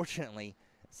 unfortunately,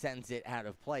 sends it out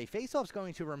of play. Faceoff's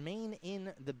going to remain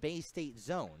in the Bay State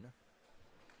zone.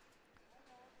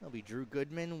 It'll be Drew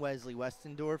Goodman, Wesley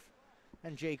Westendorf,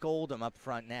 and Jake Oldham up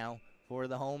front now for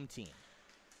the home team.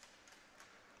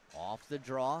 Off the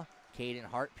draw, Caden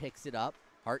Hart picks it up.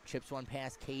 Hart chips one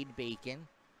past Cade Bacon.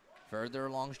 Further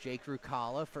along's Jake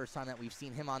Rucala. First time that we've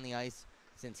seen him on the ice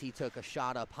since he took a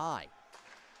shot up high.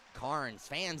 Carnes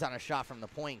fans on a shot from the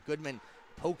point. Goodman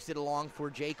pokes it along for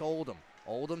Jake Oldham.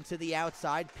 Oldham to the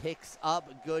outside, picks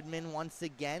up Goodman once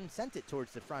again. Sent it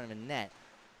towards the front of the net.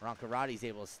 Roncarati's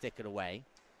able to stick it away.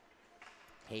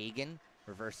 Hagen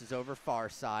reverses over far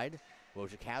side.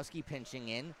 Wojciechowski pinching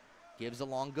in. Gives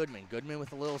along Goodman. Goodman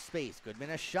with a little space.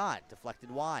 Goodman a shot. Deflected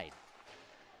wide.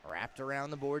 Wrapped around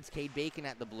the boards. Cade Bacon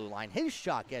at the blue line. His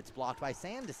shot gets blocked by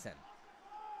Sanderson.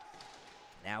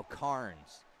 Now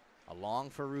Carnes. Along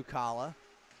for Rucala.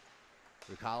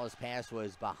 Rucala's pass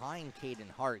was behind Caden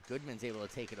Hart. Goodman's able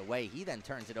to take it away. He then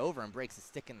turns it over and breaks a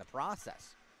stick in the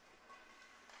process.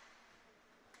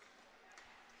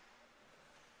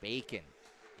 Bacon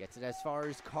gets it as far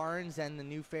as Carnes and the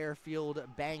new Fairfield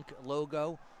Bank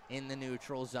logo in the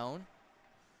neutral zone.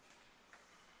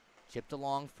 Chipped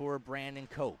along for Brandon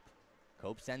Cope.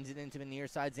 Cope sends it into the near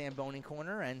side Zamboni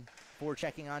corner, and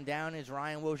forechecking on down is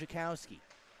Ryan Wojciechowski.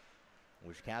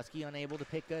 Wojciechowski unable to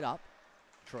pick it up.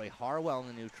 Troy Harwell in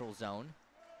the neutral zone.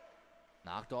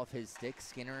 Knocked off his stick.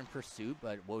 Skinner in pursuit,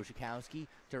 but Wojciechowski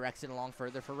directs it along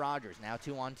further for Rogers. Now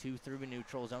 2-on-2 through the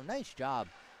neutral zone. Nice job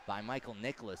by Michael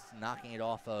Nicholas knocking it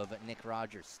off of Nick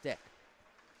Rogers' stick.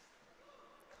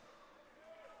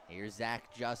 Here's Zach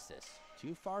Justice.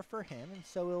 Too far for him, and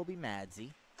so it'll be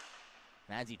Madzi.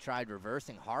 Madzi tried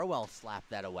reversing. Harwell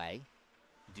slapped that away.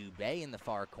 Dubé in the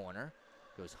far corner.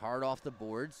 Goes hard off the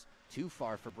boards. Too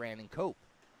far for Brandon Cope.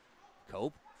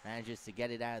 Cope manages to get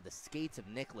it out of the skates of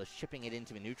Nicholas, chipping it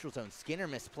into the neutral zone. Skinner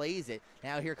misplays it.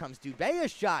 Now here comes Dubé, a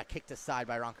shot kicked aside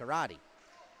by Roncarati.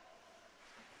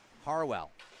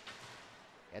 Harwell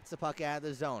gets the puck out of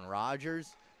the zone.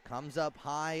 Rogers comes up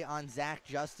high on Zach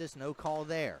Justice. No call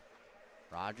there.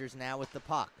 Rogers now with the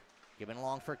puck. Giving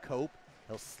along for Cope.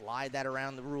 He'll slide that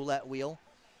around the roulette wheel.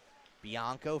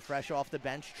 Bianco, fresh off the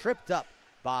bench, tripped up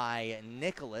by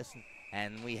Nicholas.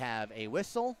 And we have a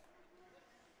whistle.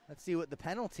 Let's see what the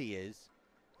penalty is.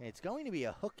 It's going to be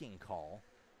a hooking call.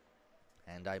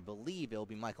 And I believe it'll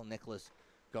be Michael Nicholas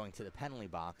going to the penalty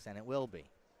box, and it will be.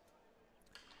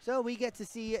 So we get to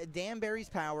see Danbury's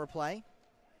power play.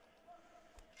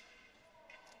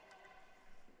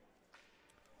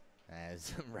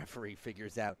 As referee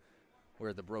figures out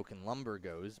where the broken lumber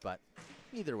goes, but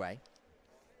either way.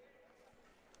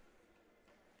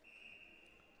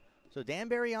 So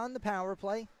Danbury on the power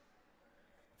play.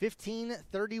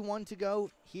 15:31 to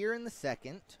go here in the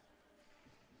second.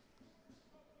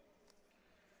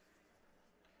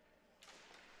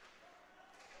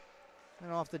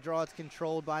 And off the draw, it's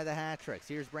controlled by the Hat-Tricks.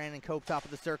 Here's Brandon Cope, top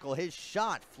of the circle. His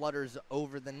shot flutters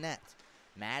over the net.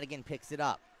 Madigan picks it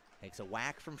up. Takes a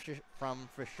whack from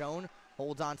Frashone.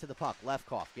 Holds on to the puck.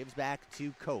 Lefkoff gives back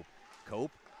to Cope.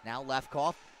 Cope, now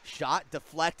Lefkoff. Shot,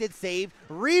 deflected, save.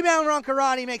 Rebound,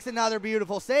 Roncarati makes another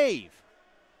beautiful save.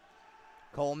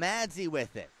 Cole Madzi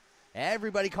with it.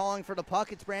 Everybody calling for the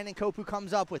puck. It's Brandon Cope who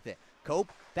comes up with it.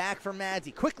 Cope back for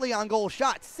Madzi. Quickly on goal.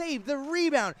 Shot, saved. The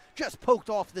rebound just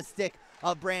poked off the stick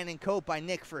of Brandon Cope by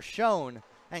Nick Frashone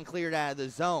and cleared out of the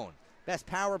zone. Best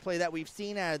power play that we've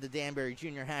seen out of the Danbury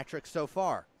Junior Hat-Tricks so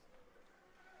far.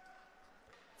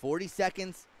 40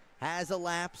 seconds has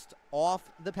elapsed off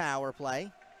the power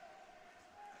play.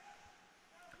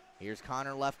 Here's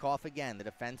Connor Lefkoff again. The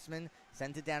defenseman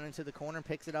sends it down into the corner and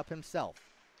picks it up himself.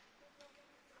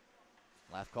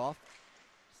 Lefkoff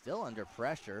still under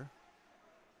pressure.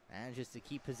 Manages to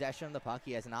keep possession of the puck.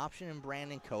 He has an option in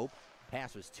Brandon Cope.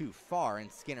 Pass was too far,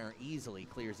 and Skinner easily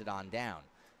clears it on down.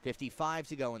 55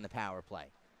 to go in the power play.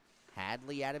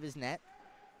 Hadley out of his net.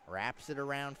 Wraps it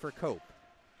around for Cope.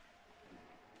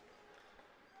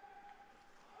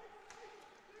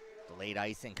 Delayed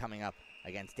icing coming up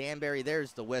against Danbury.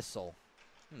 There's the whistle.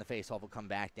 And the faceoff will come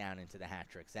back down into the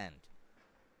Hat-Tricks end.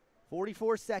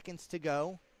 44 seconds to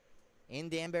go in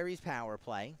Danbury's power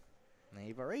play. And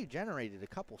they've already generated a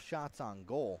couple shots on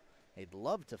goal. They'd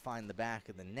love to find the back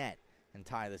of the net and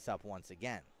tie this up once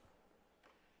again.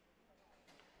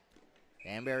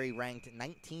 Danbury ranked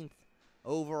 19th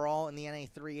overall in the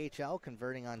NA3HL,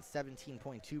 converting on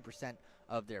 17.2%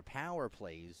 of their power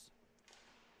plays.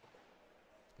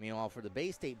 Meanwhile, for the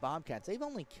Bay State Bobcats, they've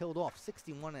only killed off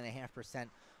 61.5%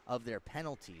 of their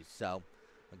penalties. So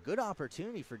a good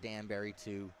opportunity for Danbury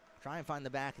to try and find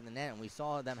the back of the net, and we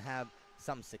saw them have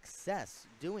some success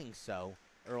doing so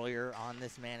earlier on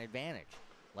this man advantage.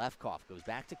 Lefkoff goes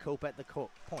back to Cope at the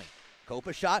point. Cope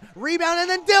a shot, rebound, and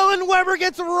then Dylan Weber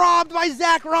gets robbed by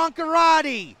Zach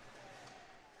Roncarati.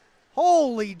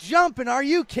 Holy jumping, are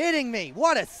you kidding me?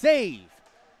 What a save.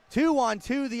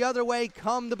 2-on-2 the other way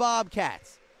come the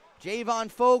Bobcats.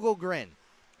 Javon Fogelgren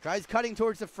tries cutting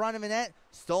towards the front of the net,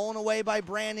 stolen away by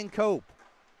Brandon Cope.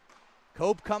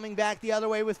 Cope coming back the other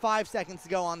way with 5 seconds to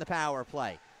go on the power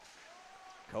play.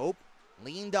 Cope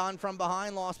leaned on from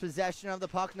behind, lost possession of the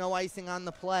puck, no icing on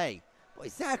the play. Boy,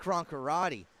 Zach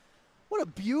Roncarati, what a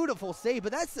beautiful save,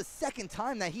 but that's the second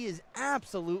time that he has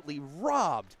absolutely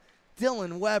robbed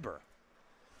Dylan Weber.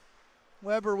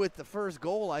 Weber with the first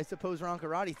goal. I suppose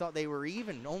Roncarati thought they were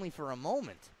even, only for a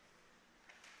moment.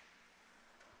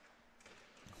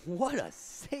 What a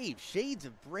save. Shades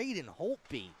of Braden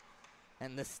Holtby.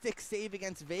 And the stick save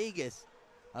against Vegas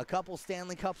a couple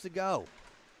Stanley Cups ago.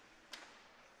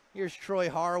 Here's Troy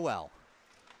Harwell.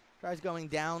 Tries going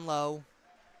down low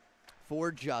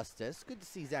for Justice. Good to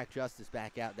see Zach Justice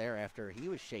back out there after he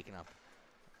was shaken up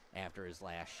after his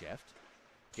last shift.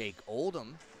 Jake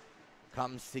Oldham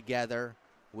comes together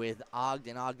with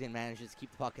Ogden. Ogden manages to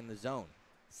keep the puck in the zone.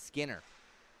 Skinner.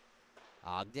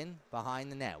 Ogden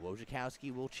behind the net.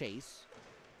 Wojciechowski will chase.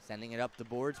 Sending it up the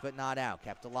boards, but not out.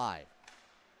 Kept alive.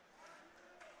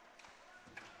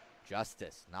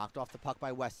 Justice knocked off the puck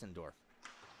by Westendorf.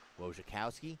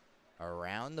 Wojciechowski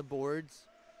around the boards,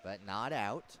 but not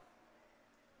out.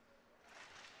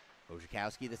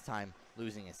 Wojciechowski this time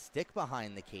losing a stick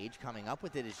behind the cage. Coming up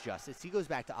with it is Justice. He goes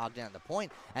back to Ogden at the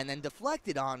point and then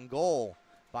deflected on goal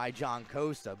by John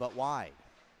Costa, but wide.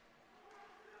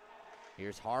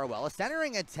 Here's Harwell. A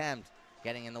centering attempt.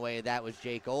 Getting in the way of that was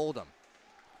Jake Oldham.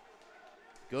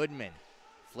 Goodman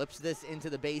flips this into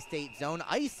the Bay State zone.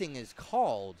 Icing is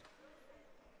called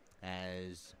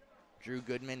as Drew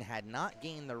Goodman had not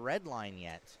gained the red line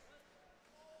yet.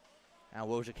 Now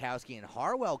Wojciechowski and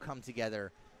Harwell come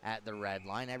together at the red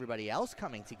line. Everybody else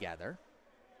coming together.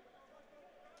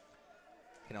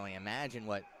 Can only imagine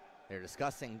what they're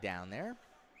discussing down there.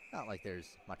 Not like there's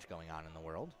much going on in the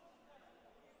world.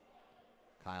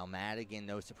 Kyle Madigan,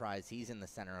 no surprise, he's in the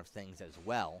center of things as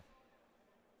well.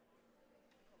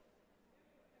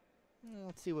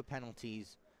 Let's see what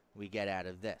penalties we get out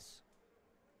of this.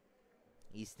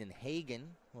 Easton Hagen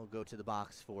will go to the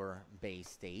box for Bay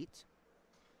State.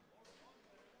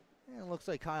 And it looks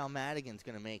like Kyle Madigan's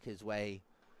going to make his way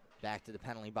back to the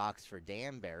penalty box for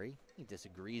Danbury. He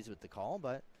disagrees with the call,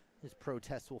 but his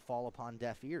protest will fall upon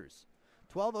deaf ears.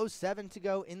 12:07 to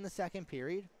go in the second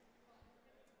period.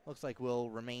 Looks like we'll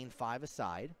remain 5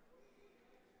 aside.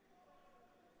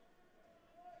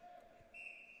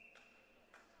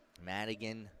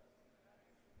 Madigan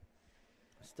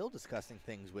still discussing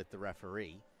things with the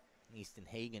referee. Easton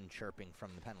Hagen chirping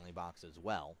from the penalty box as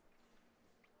well.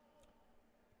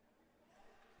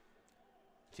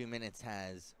 2 minutes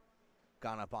has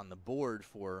gone up on the board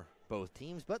for both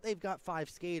teams, but they've got 5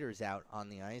 skaters out on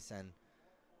the ice, and,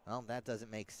 well, that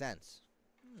doesn't make sense.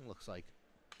 Looks like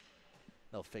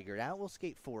they'll figure it out. We'll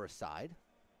skate 4 aside.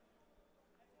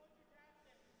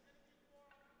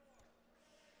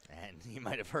 And you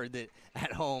might have heard that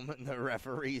at home, the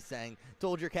referee saying,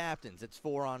 told your captains, it's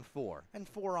 4-on-4. And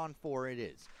 4-on-4 it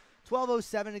is.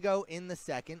 12:07 to go in the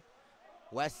second.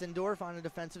 Westendorf on a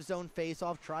defensive zone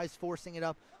faceoff, tries forcing it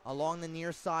up along the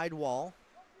near side wall.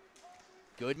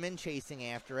 Goodman chasing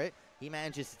after it. He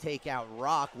manages to take out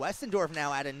Rock. Westendorf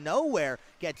now out of nowhere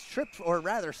gets tripped, or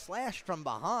rather slashed from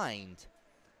behind.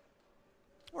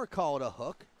 Or called a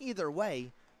hook. Either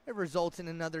way, it results in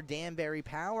another Danbury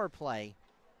power play.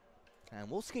 And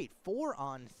we'll skate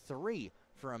 4-on-3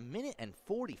 for 1 minute and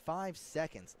 45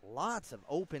 seconds. Lots of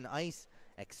open ice.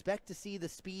 Expect to see the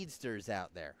speedsters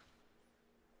out there.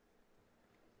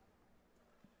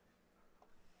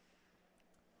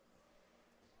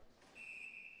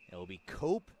 It will be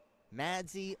Cope,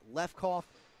 Madzi, Lefkoff,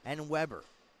 and Weber.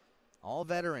 All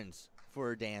veterans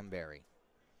for Danbury.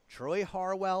 Troy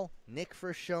Harwell, Nick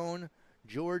Frashone,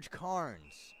 George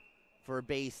Carnes for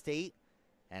Bay State.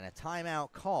 And a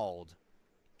timeout called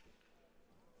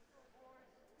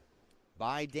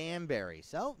by Danbury.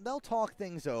 So they'll talk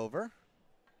things over.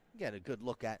 Get a good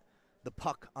look at the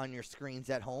puck on your screens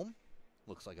at home.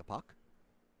 Looks like a puck.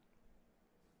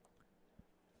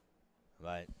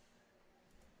 But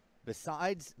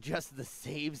besides just the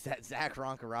saves that Zach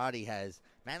Roncarati has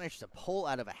managed to pull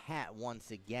out of a hat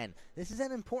once again, this is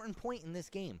an important point in this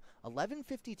game.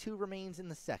 11:52 remains in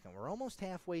the second. We're almost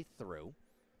halfway through.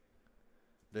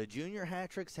 The junior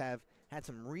hat-tricks have had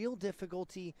some real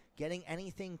difficulty getting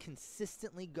anything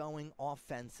consistently going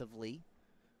offensively.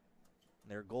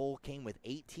 Their goal came with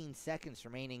 18 seconds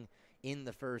remaining in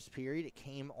the first period. It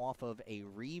came off of a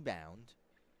rebound.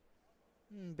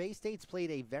 Bay State's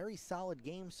played a very solid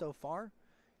game so far.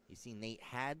 You see Nate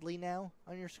Hadley now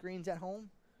on your screens at home.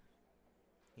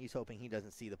 He's hoping he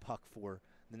doesn't see the puck for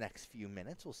the next few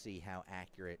minutes. We'll see how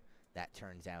accurate that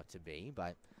turns out to be.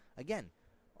 But again,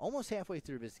 almost halfway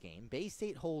through this game, Bay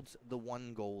State holds the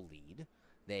 1-goal lead.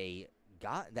 They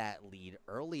got that lead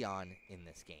early on in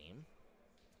this game.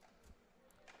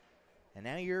 And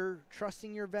now you're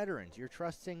trusting your veterans. You're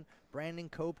trusting Brandon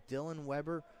Cope, Dylan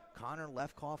Weber, Connor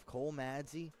Lefkoff, Cole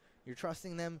Madzi. You're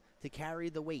trusting them to carry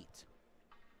the weight.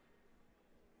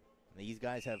 These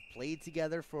guys have played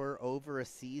together for over a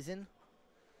season.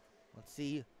 Let's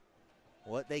see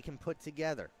what they can put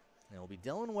together. It will be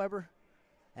Dylan Weber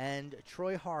and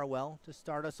Troy Harwell to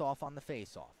start us off on the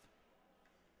faceoff.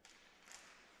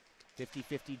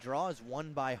 50-50 draw is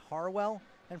won by Harwell,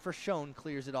 and Frashone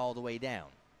clears it all the way down.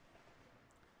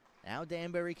 Now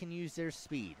Danbury can use their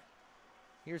speed.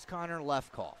 Here's Connor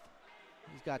Lefkoff.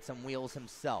 He's got some wheels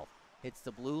himself. Hits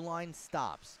the blue line,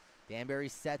 stops. Danbury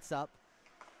sets up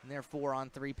in their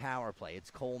 4-on-3 power play.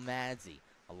 It's Cole Madzi.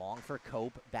 Along for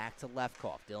Cope, back to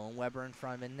Lefkoff. Dylan Weber in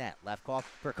front of the net. Lefkoff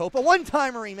for Cope. A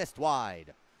one-timer, he missed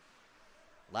wide.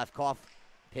 Lefkoff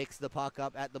picks the puck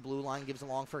up at the blue line, gives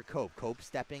along for Cope. Cope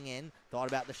stepping in, thought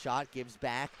about the shot, gives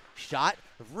back. Shot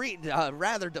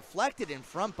rather deflected in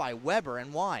front by Weber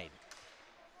and wide.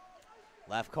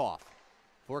 Lefkoff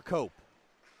for Cope.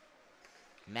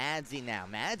 Madzi now.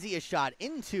 Madzi is shot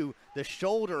into the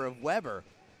shoulder of Weber.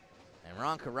 And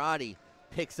Roncarati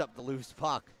picks up the loose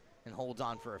puck and holds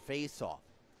on for a face-off.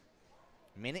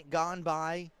 Minute gone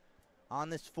by on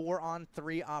this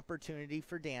 4-on-3 opportunity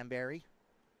for Danbury.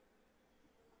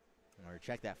 Or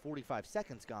check that, 45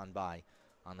 seconds gone by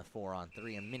on the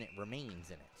 4-on-3. A minute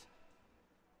remains in it.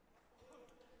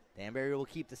 Danbury will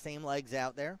keep the same legs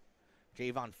out there.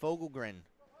 Javon Fogelgren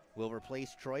will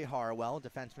replace Troy Harwell,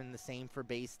 defenseman the same for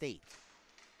Bay State.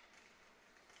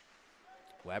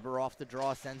 Weber off the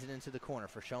draw, sends it into the corner.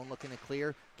 Frachon looking to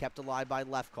clear, kept alive by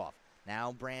Lefkoff.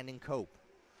 Now Brandon Cope.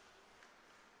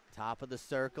 Top of the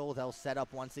circle, they'll set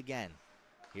up once again.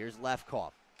 Here's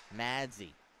Lefkoff.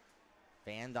 Madzi.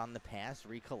 Fanned on the pass,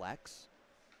 recollects.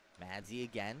 Madzi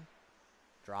again.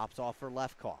 Drops off for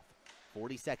Lefkoff.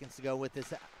 40 seconds to go with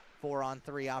this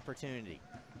 4-on-3 opportunity.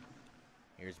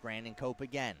 Here's Brandon Cope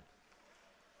again.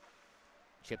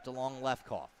 Chipped along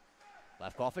Lefkoff.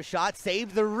 Lefkoff a shot,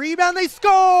 saved the rebound, they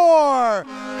score!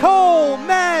 Cole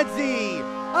Madzi,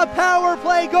 a power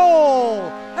play goal,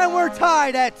 and we're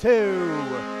tied at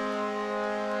 2.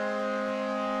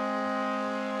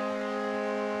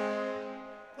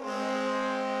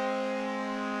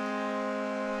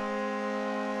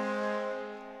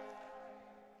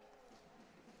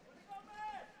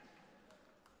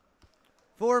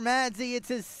 For Madzi, it's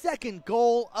his second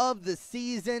goal of the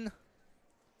season.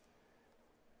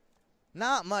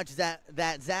 Not much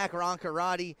that Zach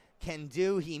Roncarati can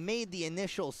do. He made the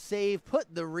initial save,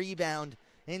 put the rebound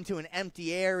into an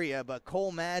empty area, but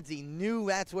Cole Madzi knew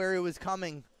that's where it was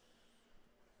coming.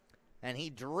 And he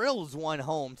drills one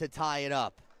home to tie it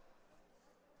up.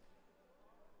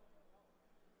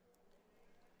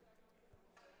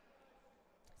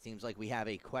 Seems like we have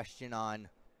a question on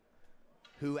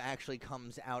who actually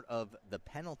comes out of the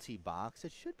penalty box.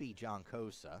 It should be John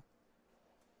Cosa.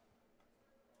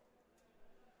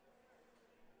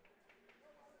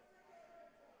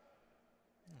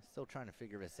 Still trying to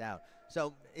figure this out.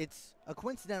 So it's a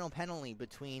coincidental penalty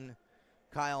between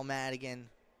Kyle Madigan,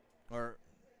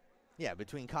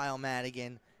 between Kyle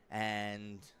Madigan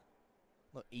and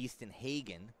Easton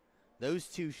Hagen. Those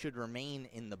two should remain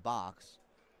in the box.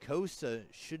 Cosa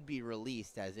should be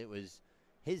released as it was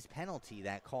his penalty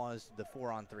that caused the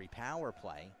 4-on-3 power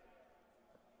play.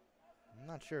 I'm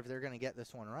not sure if they're going to get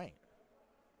this one right.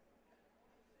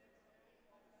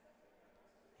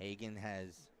 Hagen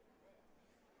has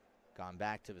gone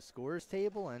back to the scorer's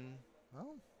table and,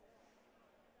 well,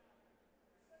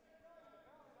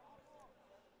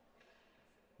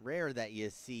 rare that you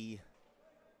see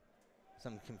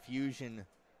some confusion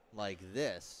like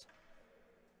this.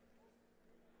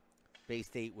 Bay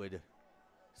State would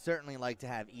certainly like to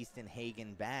have Easton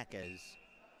Hagen back as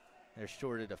they're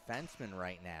short a defenseman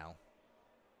right now.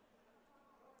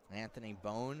 Anthony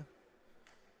Bone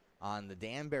on the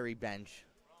Danbury bench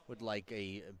would like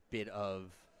a bit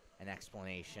of an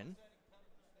explanation.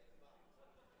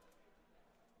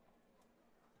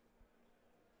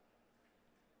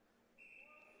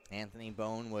 Anthony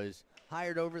Bone was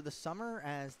hired over the summer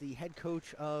as the head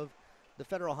coach of the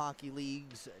Federal Hockey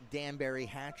League's Danbury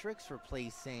Hat-Tricks,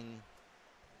 replacing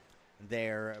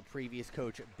their previous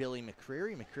coach, Billy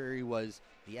McCreary. McCreary was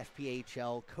the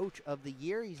FPHL Coach of the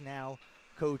Year. He's now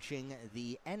coaching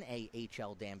the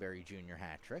NAHL Danbury Junior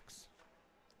Hat-Tricks.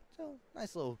 So,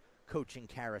 nice little coaching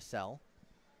carousel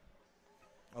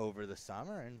over the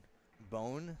summer. And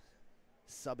Bone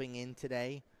subbing in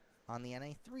today on the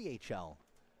NA3HL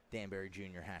Danbury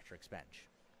Junior Hat-Tricks bench.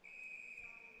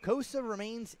 Cosa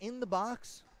remains in the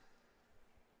box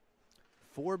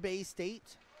for Bay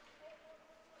State.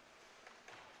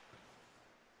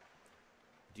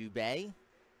 Dubé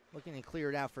looking to clear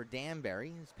it out for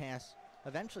Danbury. His pass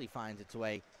eventually finds its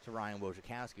way to Ryan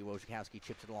Wojciechowski. Wojciechowski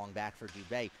chips it along back for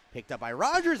Dubé. Picked up by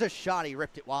Rogers. A shot. He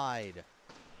ripped it wide.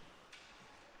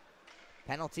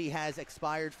 Penalty has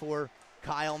expired for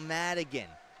Kyle Madigan.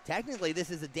 Technically,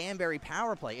 this is a Danbury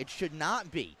power play. It should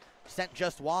not be. Sent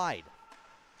just wide.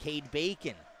 Cade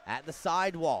Bacon at the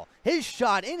sidewall. His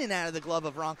shot in and out of the glove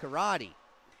of Roncarati.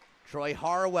 Troy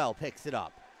Harwell picks it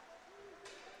up.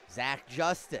 Zach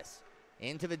Justice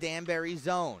into the Danbury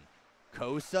zone.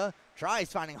 Cosa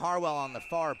tries finding Harwell on the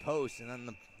far post, and then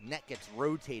the net gets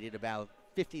rotated about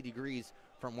 50 degrees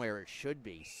from where it should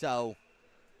be. So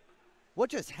what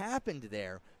just happened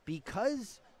there,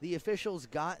 because the officials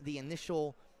got the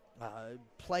initial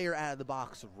player out of the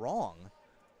box wrong,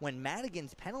 when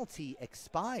Madigan's penalty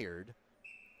expired,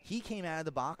 he came out of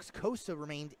the box. Cosa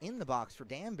remained in the box for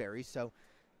Danbury. So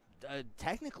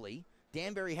technically,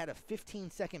 Danbury had a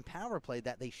 15-second power play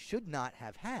that they should not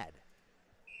have had.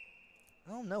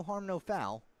 Well, no harm, no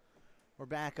foul. We're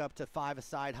back up to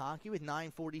five-a-side hockey with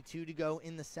 9:42 to go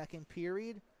in the second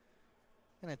period.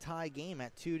 And a tie game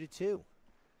at 2-2.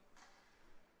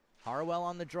 Harwell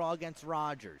on the draw against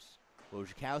Rogers.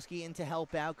 Wojciechowski in to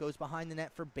help out, goes behind the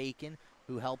net for Bacon,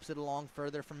 who helps it along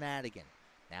further for Madigan.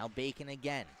 Now Bacon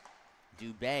again.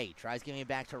 Dubé tries giving it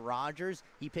back to Rogers.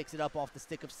 He picks it up off the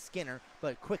stick of Skinner,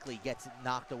 but quickly gets it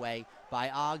knocked away by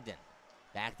Ogden.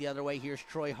 Back the other way, here's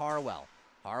Troy Harwell.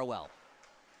 Harwell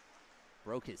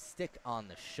broke his stick on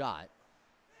the shot.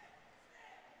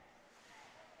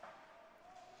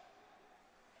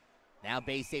 Now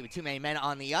Bay State with too many men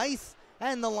on the ice,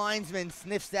 and the linesman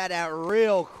sniffs that out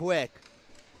real quick.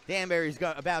 Danbury's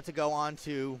about to go on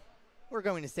to, we're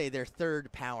going to say, their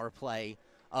third power play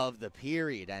of the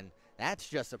period, and that's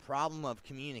just a problem of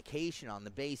communication on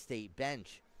the Bay State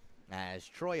bench, as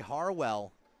Troy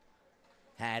Harwell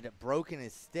had broken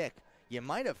his stick. You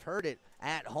might have heard it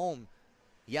at home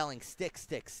yelling, "Stick,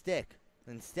 stick, stick."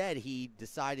 Instead, he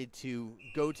decided to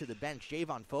go to the bench.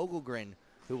 Javon Fogelgren,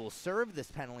 who will serve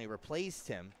this penalty, replaced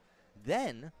him.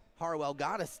 Then Harwell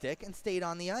got a stick and stayed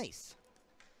on the ice.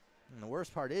 And the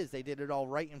worst part is they did it all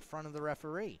right in front of the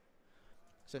referee.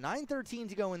 So 9:13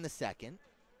 to go in the second.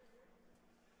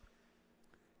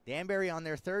 Danbury on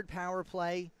their third power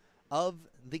play of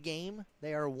the game.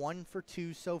 They are 1 for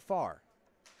 2 so far.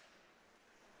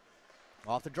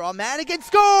 Off the draw, Madigan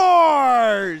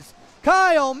scores!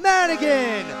 Kyle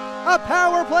Madigan, a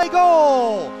power play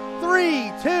goal!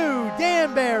 3-2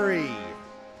 Danbury.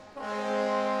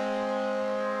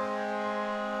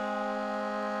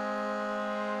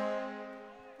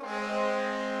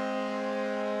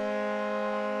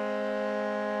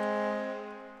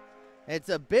 It's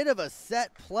a bit of a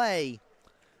set play,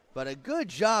 but a good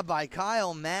job by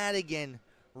Kyle Madigan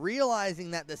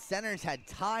realizing that the centers had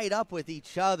tied up with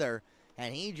each other,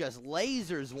 and he just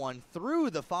lasers one through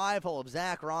the 5-hole of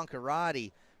Zach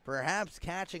Roncarati, perhaps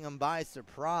catching him by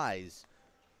surprise.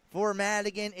 For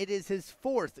Madigan, it is his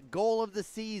 4th goal of the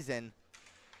season,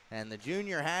 and the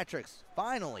junior hat-tricks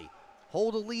finally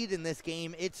hold a lead in this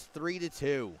game. It's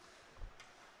 3-2.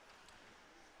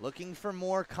 Looking for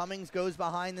more, Cummings goes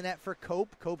behind the net for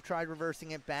Cope. Cope tried reversing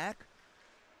it back.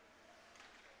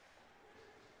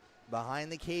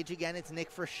 Behind the cage again, it's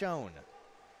Nick Frashone.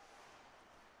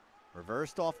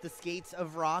 Reversed off the skates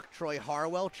of Rock. Troy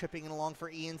Harwell chipping it along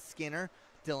for Ian Skinner.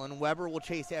 Dylan Weber will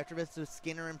chase after this with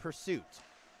Skinner in pursuit.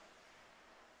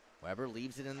 Weber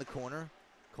leaves it in the corner.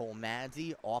 Cole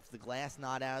Madsey off the glass,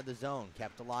 not out of the zone.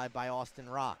 Kept alive by Austin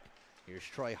Rock. Here's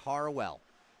Troy Harwell.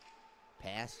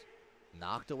 Pass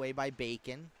knocked away by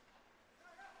Bacon.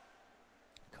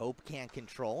 Cope can't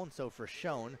control, and so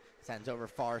Frashone sends over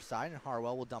far side, and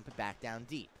Harwell will dump it back down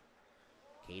deep.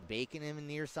 Cade Bacon in the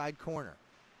near side corner.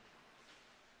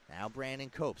 Now Brandon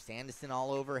Cope, Sanderson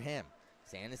all over him.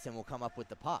 Sanderson will come up with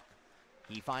the puck.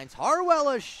 He finds Harwell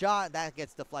a shot. That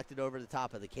gets deflected over the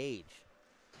top of the cage.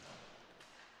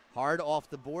 Hard off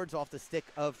the boards, off the stick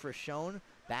of Frashone.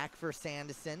 Back for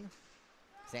Sanderson.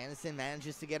 Sanderson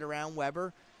manages to get around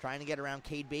Weber, trying to get around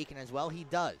Cade Bacon as well. He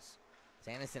does.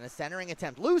 Sanderson, a centering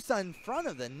attempt. Loose in front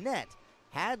of the net.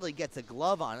 Hadley gets a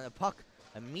glove on it. The puck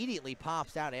immediately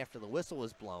pops out after the whistle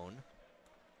was blown.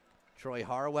 Troy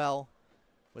Harwell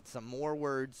with some more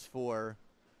words for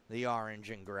the orange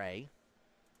and gray.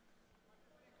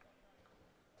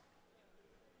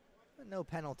 But no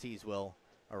penalties will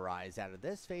arise out of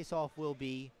this. Face-off will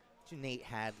be to Nate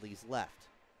Hadley's left.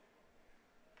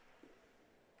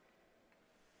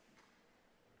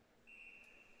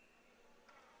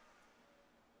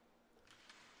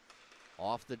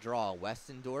 Off the draw,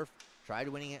 Westendorf tried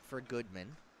winning it for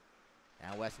Goodman.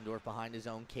 Now Westendorf behind his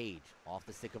own cage. Off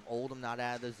the stick of Oldham, not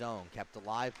out of the zone. Kept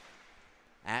alive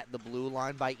at the blue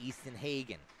line by Easton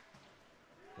Hagen.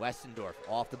 Westendorf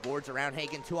off the boards around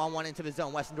Hagen, 2-on-1 into the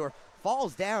zone. Westendorf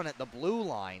falls down at the blue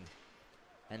line,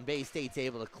 and Bay State's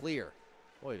able to clear.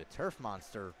 Boy, the turf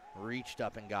monster reached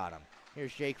up and got him.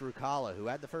 Here's Jake Rucala, who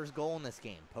had the first goal in this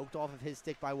game. Poked off of his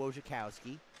stick by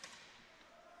Wojciechowski.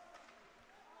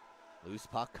 Loose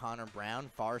puck, Connor Brown,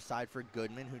 far side for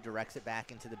Goodman, who directs it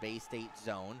back into the Bay State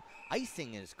zone.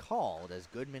 Icing is called as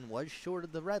Goodman was short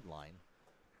of the red line.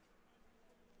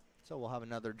 So we'll have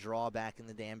another draw back in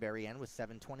the Danbury end with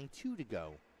 7:22 to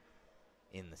go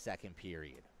in the second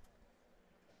period.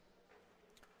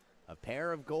 A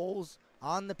pair of goals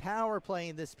on the power play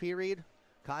in this period.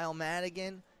 Kyle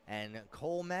Madigan and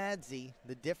Cole Madsey,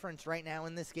 the difference right now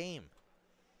in this game.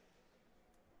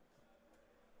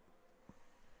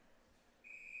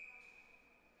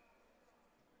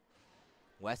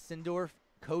 Westendorf,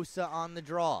 Kosa on the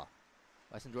draw.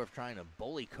 Westendorf trying to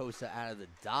bully Kosa out of the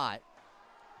dot.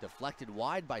 Deflected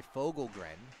wide by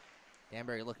Fogelgren.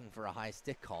 Danbury looking for a high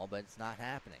stick call, but it's not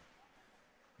happening.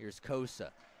 Here's Kosa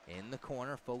in the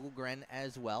corner. Fogelgren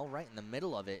as well. Right in the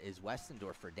middle of it is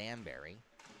Westendorf for Danbury.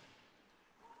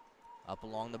 Up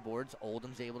along the boards,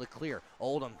 Oldham's able to clear.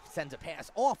 Oldham sends a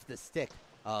pass off the stick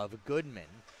of Goodman.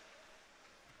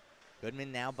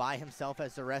 Goodman now by himself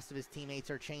as the rest of his teammates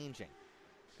are changing.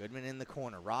 Goodman in the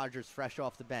corner. Rogers fresh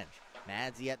off the bench.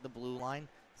 Madsey at the blue line.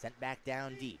 Sent back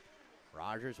down deep.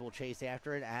 Rogers will chase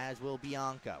after it, as will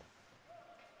Bianco.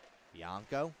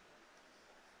 Bianco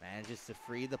manages to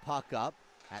free the puck up.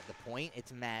 At the point,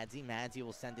 it's Madzi. Madzi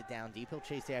will send it down deep. He'll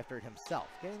chase after it himself.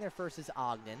 Getting there first is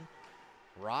Ogden.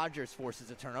 Rogers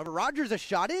forces a turnover. Rogers a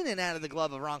shot in and out of the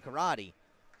glove of Roncarati.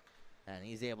 And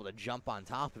he's able to jump on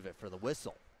top of it for the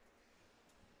whistle.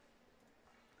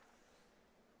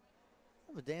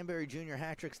 Well, the Danbury Junior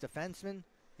Hat-Tricks defensemen,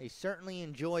 they certainly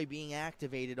enjoy being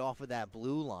activated off of that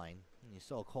blue line. And you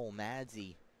saw Cole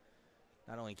Madzi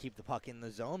not only keep the puck in the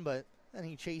zone, but then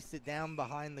he chased it down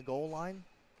behind the goal line.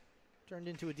 Turned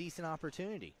into a decent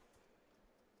opportunity.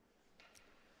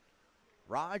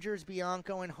 Rogers,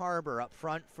 Bianco, and Harbor up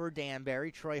front for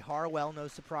Danbury. Troy Harwell, no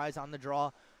surprise, on the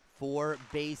draw for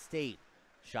Bay State.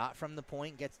 Shot from the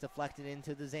point gets deflected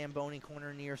into the Zamboni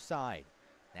corner near side.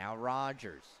 Now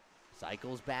Rogers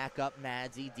cycles back up.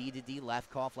 Madzi, D to D,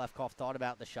 Lefkoff. Lefkoff thought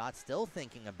about the shot, still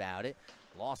thinking about it.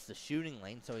 Lost the shooting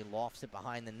lane, so he lofts it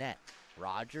behind the net.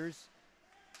 Rogers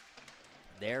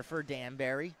there for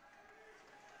Danbury.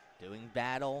 Doing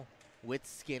battle with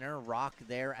Skinner. Rock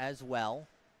there as well.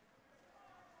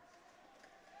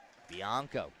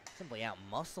 Bianco simply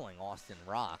out-muscling Austin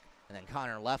Rock. And then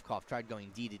Connor Lefkoff tried going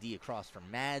D to D across from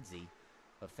Madzi,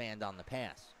 but fanned on the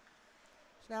pass.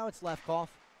 So now it's Lefkoff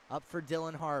up for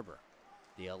Dylan Harbor.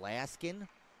 The Alaskan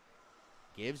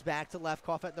gives back to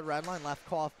Lefkoff at the red line.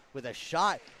 Lefkoff with a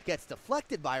shot gets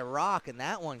deflected by Rock, and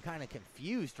that one kind of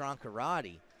confused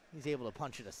Roncarati. He's able to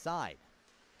punch it aside.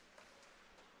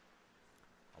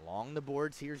 Along the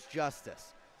boards, here's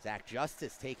Justice. Zach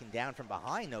Justice taken down from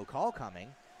behind, no call coming.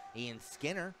 Ian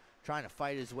Skinner trying to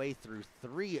fight his way through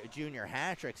three junior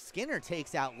hat-tricks. Skinner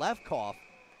takes out Lefkoff,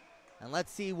 and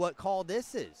let's see what call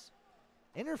this is.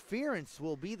 Interference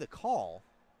will be the call.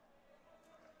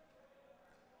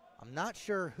 I'm not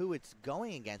sure who it's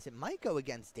going against. It might go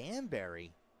against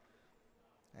Danbury,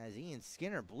 as Ian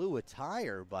Skinner blew a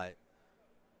tire, but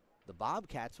the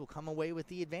Bobcats will come away with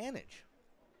the advantage.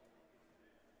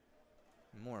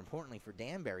 And more importantly for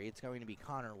Danbury, it's going to be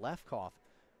Connor Lefkoff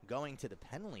going to the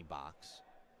penalty box.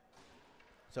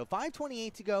 So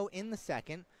 5:28 to go in the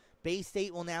second. Bay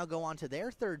State will now go on to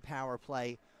their third power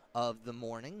play of the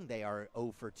morning. They are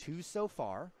 0 for 2 so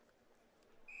far.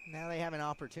 Now they have an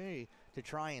opportunity to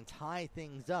try and tie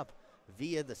things up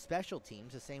via the special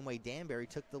teams, the same way Danbury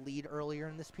took the lead earlier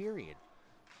in this period.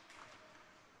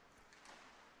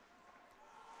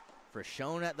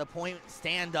 Frashone at the point,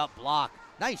 stand-up block.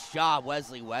 Nice job,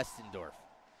 Wesley Westendorf.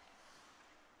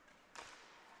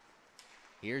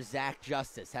 Here's Zach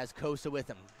Justice, has Kosa with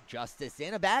him. Justice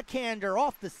in, a backhander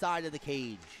off the side of the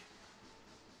cage.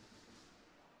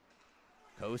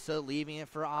 Kosa leaving it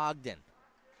for Ogden.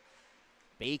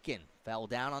 Bacon fell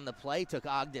down on the play, took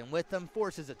Ogden with him,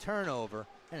 forces a turnover,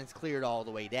 and it's cleared all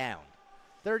the way down.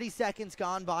 30 seconds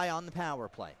gone by on the power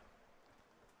play.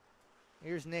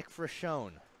 Here's Nick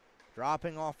Frashone,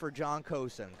 dropping off for John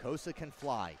Kosa, and Kosa can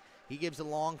fly. He gives a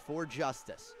long for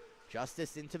Justice.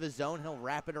 Justice into the zone, he'll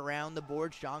wrap it around the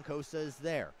boards. John Kosa is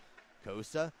there.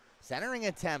 Kosa, centering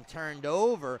attempt turned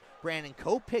over. Brandon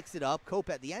Cope picks it up. Cope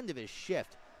at the end of his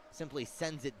shift simply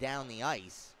sends it down the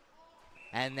ice.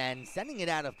 And then sending it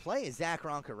out of play is Zach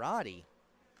Roncarati.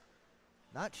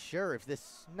 Not sure if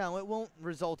this, no, it won't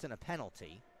result in a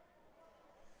penalty,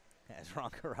 as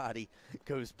Roncarati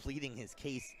goes pleading his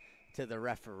case to the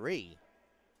referee.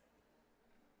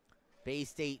 Bay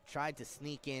State tried to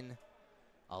sneak in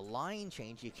a line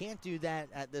change. You can't do that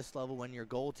at this level when your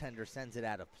goaltender sends it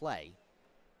out of play.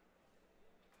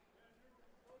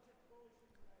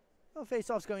 Well,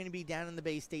 faceoff's going to be down in the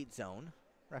Bay State zone.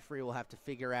 Referee will have to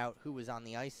figure out who was on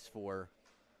the ice for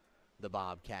the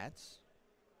Bobcats.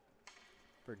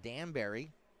 For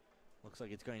Danbury, looks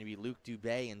like it's going to be Luke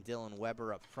Dubé and Dylan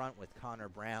Weber up front with Connor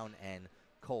Brown and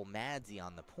Cole Madzi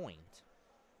on the point.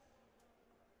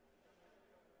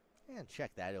 And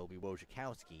check that, it'll be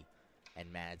Wojciechowski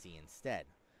and Madzi instead.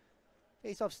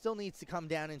 Faceoff still needs to come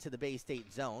down into the Bay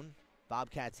State zone.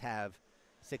 Bobcats have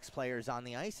 6 players on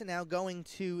the ice, and now going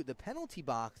to the penalty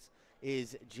box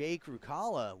is Jake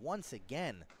Rucala once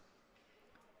again.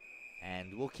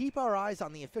 And we'll keep our eyes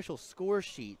on the official score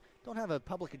sheet. Don't have a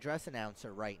public address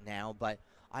announcer right now, but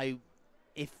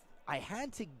if I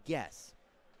had to guess,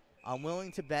 I'm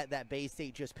willing to bet that Bay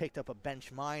State just picked up a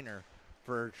bench minor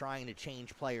for trying to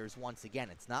change players once again.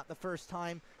 It's not the first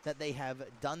time that they have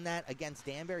done that against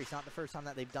Danbury. It's not the first time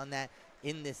that they've done that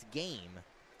in this game.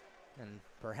 And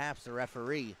perhaps the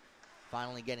referee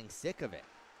finally getting sick of it.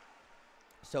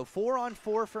 So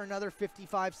 4-on-4 for another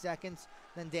 55 seconds.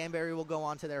 Then Danbury will go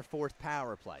on to their 4th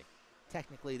power play.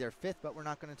 Technically their 5th, but we're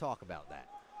not going to talk about that.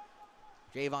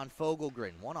 Javon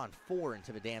Fogelgren, 1-on-4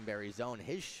 into the Danbury zone.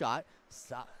 His shot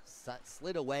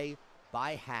slid away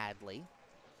by Hadley.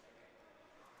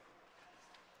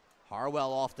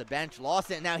 Harwell off the bench,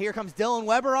 lost it. Now here comes Dylan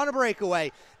Weber on a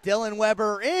breakaway. Dylan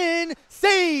Weber in,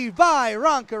 saved by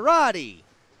Roncarati.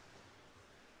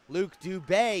 Luke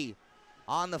Dubé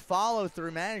on the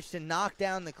follow-through, managed to knock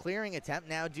down the clearing attempt.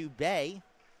 Now Dubé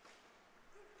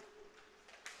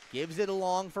gives it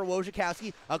along for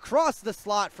Wojciechowski. Across the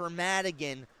slot for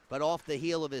Madigan, but off the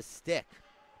heel of his stick.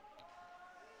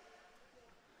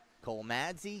 Cole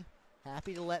Madzi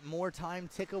happy to let more time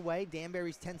tick away.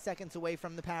 Danbury's 10 seconds away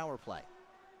from the power play.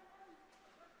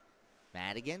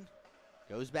 Madigan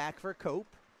goes back for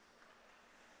Cope.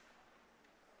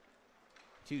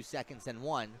 2 seconds and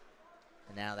 1.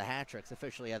 And now the Hat-Tricks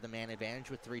officially have the man advantage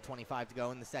with 3:25 to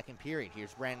go in the second period.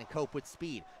 Here's Brandon Cope with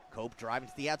speed. Cope driving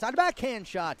to the outside. Backhand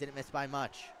shot. Didn't miss by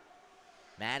much.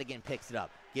 Madigan picks it up.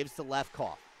 Gives to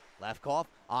Lefkoff. Lefkoff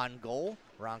on goal.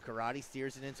 Roncarati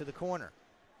steers it into the corner.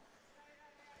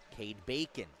 Cade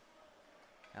Bacon.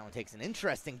 That one takes an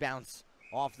interesting bounce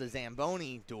off the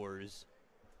Zamboni doors.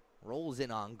 Rolls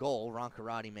in on goal.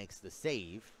 Roncarati makes the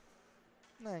save.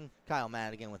 And then Kyle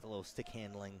Madigan with a little stick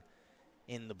handling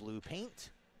in the blue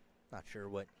paint. Not sure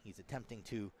what he's attempting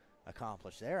to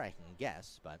accomplish there, I can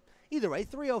guess. But either way,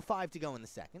 3:05 to go in the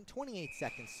second. 28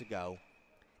 seconds to go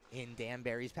in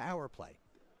Danbury's power play.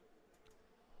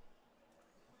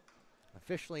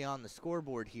 Officially on the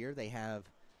scoreboard here, they have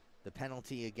the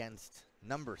penalty against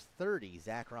number 30,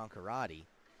 Zach Roncarati,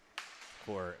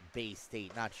 for Bay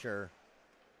State. Not sure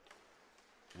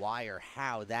why or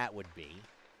how that would be.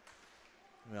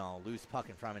 Well, loose puck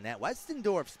in front of net.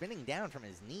 Westendorf spinning down from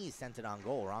his knees, sent it on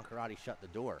goal. Roncarati shut the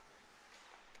door.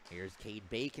 Here's Cade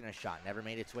Bacon, a shot. Never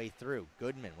made its way through.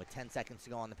 Goodman with 10 seconds to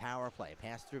go on the power play.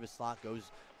 Pass through the slot,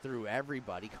 goes through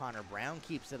everybody. Connor Brown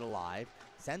keeps it alive.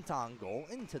 Sent on goal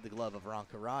into the glove of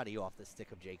Roncarati off the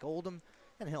stick of Jake Oldham.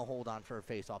 And he'll hold on for a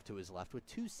face-off to his left with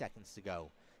 2 seconds to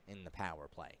go in the power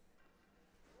play.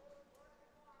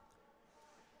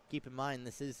 Keep in mind,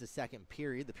 this is the second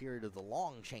period, the period of the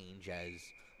long change, as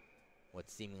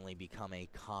what's seemingly become a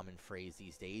common phrase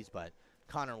these days. But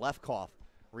Connor Lefkoff,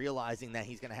 realizing that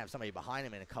he's going to have somebody behind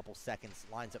him in a couple seconds,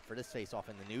 lines up for this face-off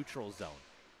in the neutral zone.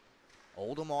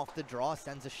 Oldham off the draw,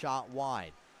 sends a shot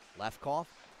wide. Lefkoff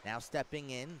now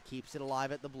stepping in, keeps it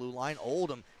alive at the blue line.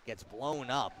 Oldham gets blown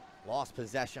up. Lost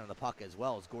possession of the puck as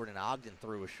well as Gordon Ogden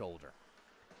threw his shoulder.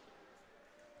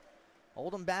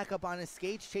 Oldham back up on his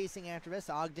skates, chasing after this.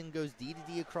 Ogden goes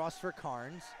D-to-D across for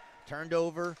Carnes. Turned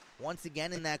over once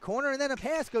again in that corner, and then a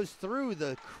pass goes through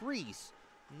the crease.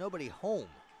 Nobody home.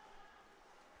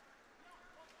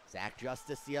 Zach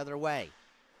Justice the other way.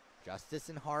 Justice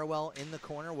and Harwell in the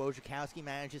corner. Wojciechowski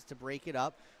manages to break it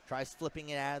up. Tries flipping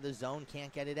it out of the zone,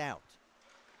 can't get it out.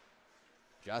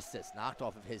 Justice knocked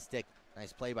off of his stick.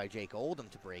 Nice play by Jake Oldham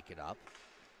to break it up.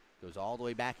 Goes all the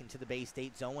way back into the Bay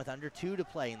State zone with under 2 to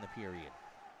play in the period.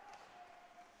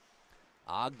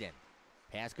 Ogden.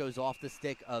 Pass goes off the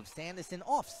stick of Sanderson.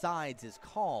 Offsides is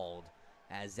called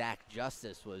as Zach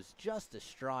Justice was just a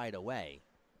stride away.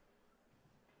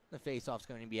 The faceoff's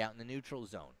going to be out in the neutral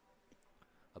zone.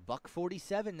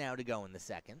 $1:47 now to go in the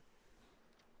second.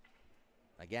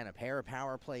 Again, a pair of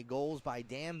power play goals by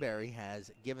Danbury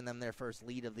has given them their first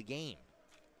lead of the game.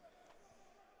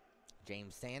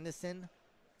 James Sanderson,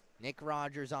 Nick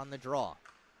Rogers on the draw.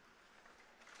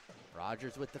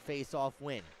 Rogers with the face-off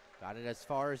win. Got it as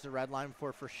far as the red line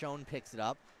before Frashone picks it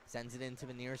up. Sends it into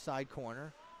the near side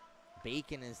corner.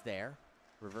 Bacon is there.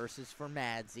 Reverses for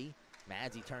Madzi.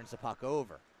 Madzi turns the puck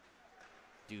over.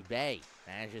 Dubé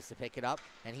manages to pick it up,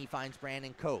 and he finds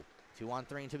Brandon Cope.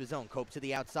 2-on-3 into the zone. Cope to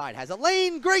the outside. Has a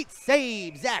lane. Great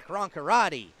save, Zach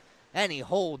Roncarati. And he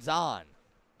holds on.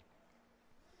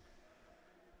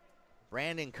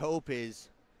 Brandon Cope is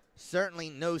certainly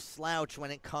no slouch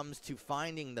when it comes to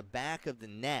finding the back of the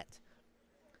net.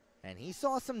 And he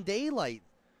saw some daylight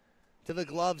to the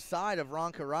glove side of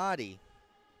Roncarati.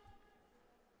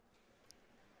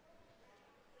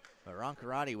 But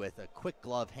Roncarati with a quick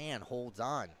glove hand holds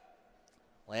on.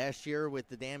 Last year with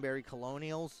the Danbury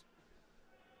Colonials,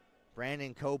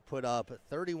 Brandon Cope put up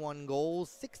 31 goals,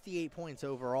 68 points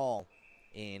overall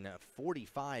in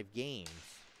 45 games.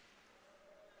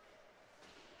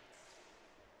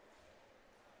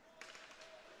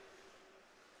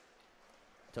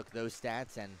 Took those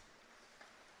stats, and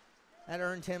that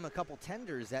earned him a couple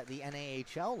tenders at the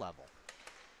NAHL level.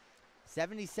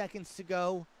 70 seconds to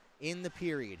go in the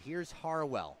period. Here's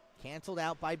Harwell, canceled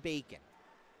out by Bacon.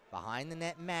 Behind the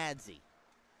net, Madzi.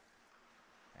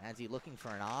 Madzi looking for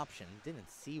an option,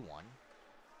 didn't see one.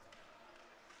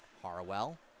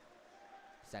 Harwell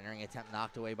Centering attempt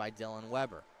knocked away by Dylan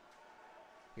Weber.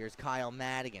 Here's Kyle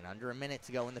Madigan, under a minute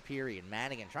to go in the period.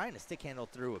 Madigan trying to stick handle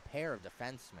through a pair of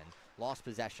defensemen, lost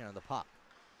possession of the puck.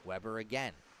 Weber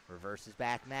again, reverses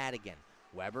back Madigan.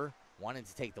 Weber wanted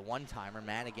to take the one-timer.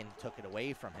 Madigan took it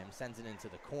away from him, sends it into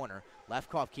the corner.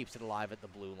 Lefkoff keeps it alive at the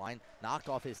blue line, knocked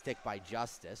off his stick by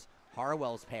Justice.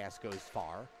 Harwell's pass goes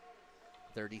far.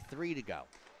 33 to go.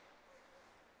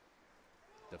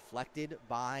 Deflected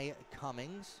by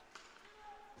Cummings.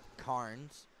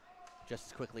 Carnes just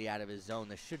as quickly out of his zone.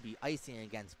 This should be icing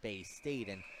against Bay State,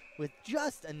 and with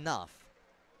just enough,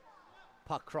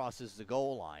 puck crosses the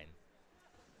goal line.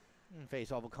 And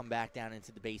faceoff will come back down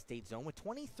into the Bay State zone with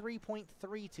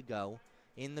 23.3 to go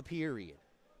in the period.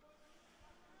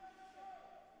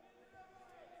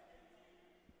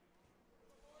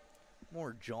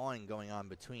 More jawing going on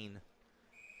between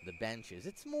the benches.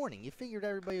 It's morning. You figured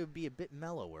everybody would be a bit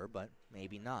mellower, but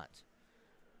maybe not.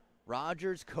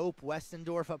 Rogers, Cope,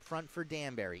 Westendorf up front for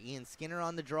Danbury. Ian Skinner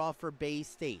on the draw for Bay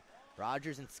State.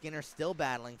 Rogers and Skinner still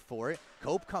battling for it.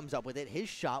 Cope comes up with it. His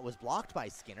shot was blocked by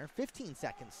Skinner. 15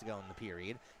 seconds to go in the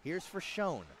period. Here's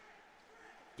Frechon.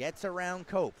 Gets around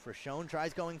Cope. Frechon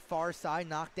tries going far side,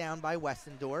 knocked down by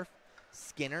Westendorf.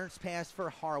 Skinner's pass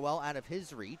for Harwell out of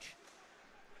his reach.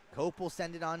 Cope will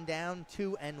send it on down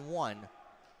 2-1.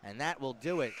 And that will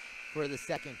do it for the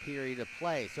second period of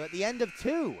play. So at the end of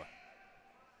 2,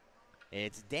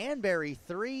 it's Danbury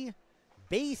 3,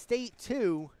 Bay State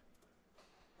 2.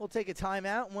 We'll take a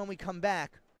timeout, and when we come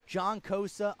back, John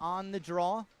Cosa on the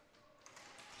draw,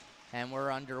 and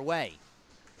we're underway.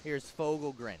 Here's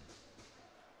Fogelgren.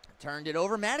 Turned it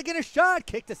over. Madigan, a shot,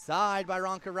 kicked aside by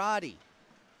Roncarati.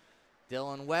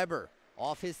 Dylan Weber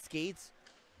off his skates.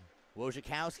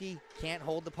 Wojciechowski can't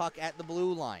hold the puck at the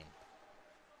blue line.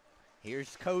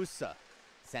 Here's Cosa.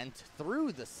 Sent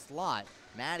through the slot.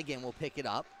 Madigan will pick it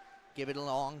up, give it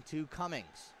along to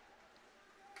Cummings.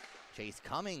 Chase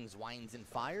Cummings winds and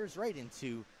fires right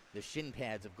into the shin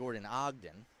pads of Gordon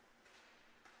Ogden.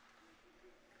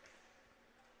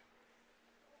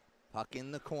 Puck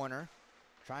in the corner.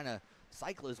 Trying to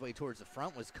cycle his way towards the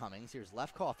front was Cummings. Here's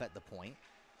Lefkoff at the point.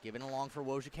 Giving along for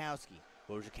Wojciechowski.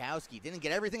 Wojciechowski didn't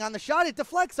get everything on the shot. It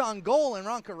deflects on goal, and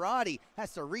Roncarati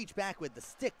has to reach back with the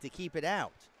stick to keep it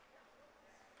out.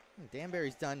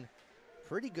 Danbury's done a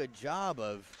pretty good job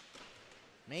of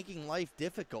making life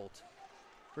difficult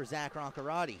for Zach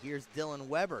Roncarati. Here's Dylan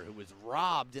Weber, who was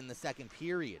robbed in the second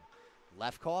period.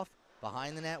 Lefkoff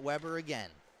behind the net, Weber again.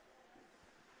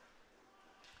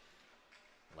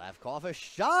 Lefkoff, a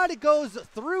shot, it goes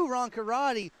through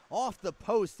Roncarati, off the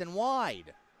post and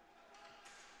wide.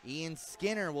 Ian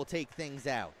Skinner will take things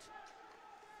out.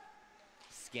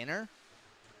 Skinner,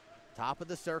 top of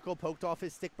the circle, poked off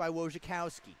his stick by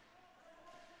Wojciechowski.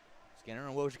 Skinner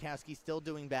and Wojciechowski still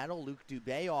doing battle. Luke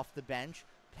Dubé off the bench,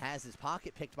 has his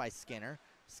pocket picked by Skinner.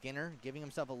 Skinner giving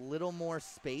himself a little more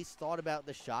space, thought about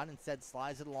the shot, instead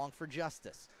slides it along for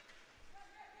Justice.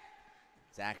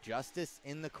 Zach Justice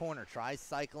in the corner, tries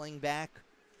cycling back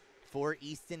for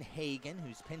Easton Hagen,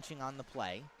 who's pinching on the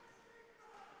play.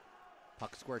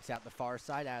 Puck squirts out the far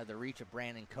side, out of the reach of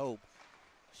Brandon Cope.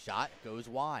 Shot goes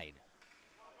wide.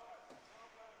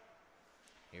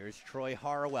 Here's Troy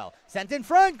Harwell. Sent in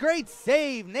front, great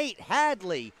save, Nate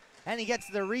Hadley. And he gets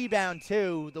the rebound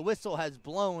too. The whistle has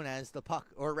blown as the puck,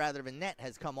 or rather the net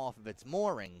has come off of its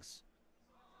moorings.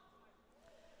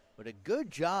 But a good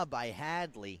job by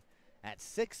Hadley at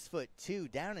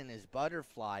 6'2", down in his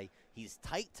butterfly. He's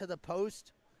tight to the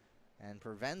post and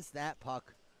prevents that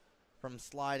puck from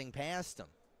sliding past him.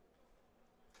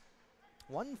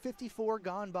 1:54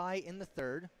 gone by in the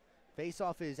third.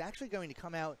 Faceoff is actually going to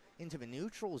come out into the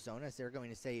neutral zone, as they're going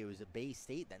to say it was a Bay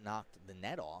State that knocked the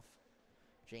net off.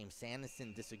 James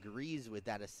Sanderson disagrees with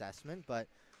that assessment, but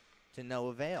to no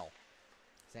avail.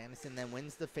 Sanderson then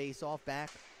wins the faceoff back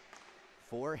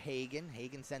for Hagen.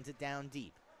 Hagen sends it down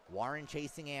deep. Warren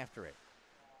chasing after it.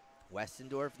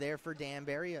 Westendorf there for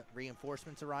Danbury.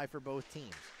 Reinforcements arrive for both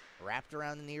teams. Wrapped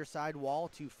around the near side wall,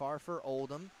 too far for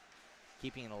Oldham.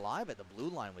 Keeping it alive at the blue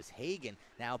line was Hagen.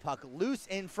 Now puck loose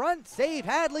in front. Save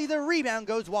Hadley. The rebound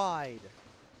goes wide.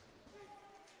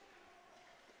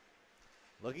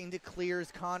 Looking to clear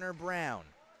is Connor Brown.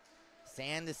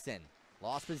 Sanderson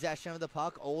lost possession of the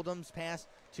puck. Oldham's pass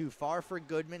too far for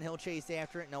Goodman. He'll chase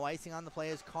after it. No icing on the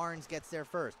play as Carnes gets there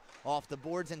first. Off the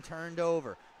boards and turned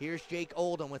over. Here's Jake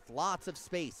Oldham with lots of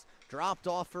space. Dropped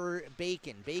off for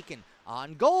Bacon. Bacon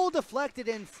on goal, deflected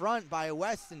in front by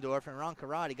Westendorf, and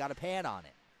Roncarati got a pad on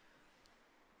it.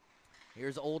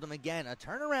 Here's Oldham again. A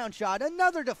turnaround shot.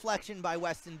 Another deflection by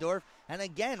Westendorf, and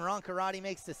again Roncarati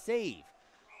makes the save.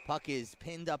 Puck is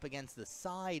pinned up against the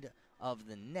side of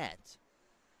the net.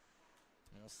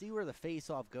 And we'll see where the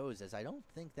face-off goes, as I don't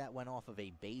think that went off of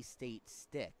a Bay State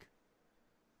stick.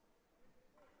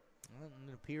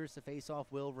 It appears the face-off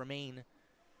will remain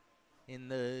in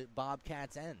the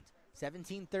Bobcats' end.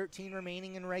 17-13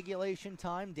 remaining in regulation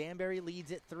time. Danbury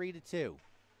leads it 3-2.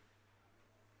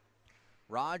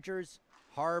 Rogers,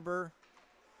 Harbor,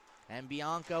 and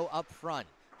Bianco up front.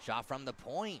 Shot from the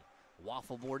point.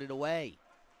 Waffle boarded away.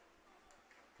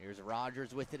 Here's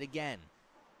Rogers with it again.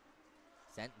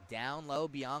 Sent down low.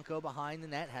 Bianco behind the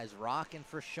net. Has Rock and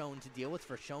Frashone to deal with.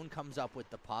 Frashone comes up with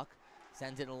the puck.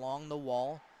 Sends it along the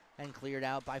wall. And cleared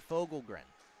out by Fogelgren.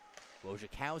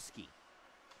 Wojciechowski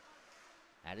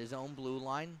at his own blue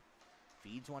line.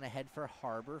 Feeds one ahead for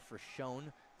Harbor.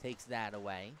 Frashone takes that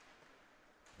away.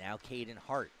 Now Caden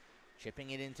Hart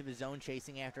chipping it into the zone,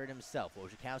 chasing after it himself.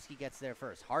 Wojciechowski gets there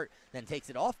first. Hart then takes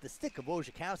it off the stick of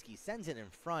Wojciechowski, sends it in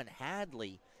front.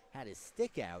 Hadley had his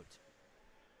stick out.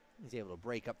 He's able to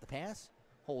break up the pass,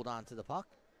 hold on to the puck,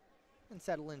 and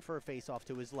settle in for a face-off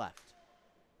to his left.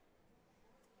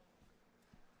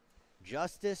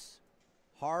 Justice,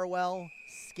 Harwell,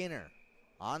 Skinner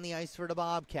on the ice for the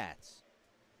Bobcats.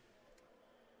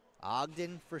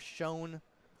 Ogden, Frashone,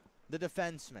 the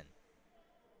defenseman.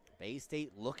 Bay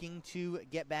State looking to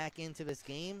get back into this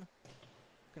game.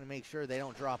 Going to make sure they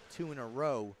don't drop 2 in a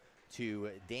row to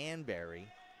Danbury.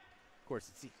 Of course,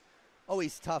 it's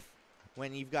always tough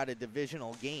when you've got a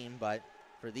divisional game, but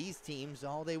for these teams,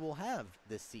 all they will have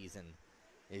this season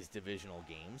is divisional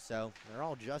games, so they're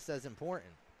all just as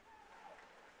important.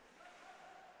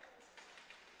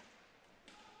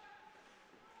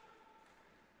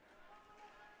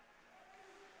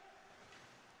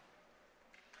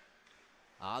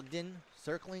 Ogden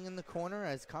circling in the corner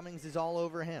as Cummings is all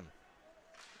over him.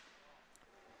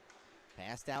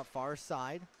 Passed out far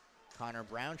side. Connor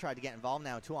Brown tried to get involved.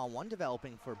 Now 2-on-1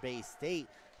 developing for Bay State.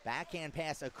 Backhand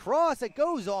pass across. It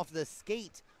goes off the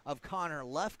skate of Connor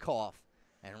Lefkoff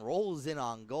and rolls in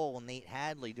on goal. Nate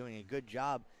Hadley doing a good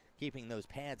job keeping those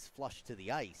pads flush to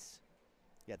the ice.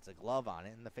 Gets a glove on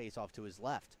it and the face off to his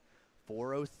left.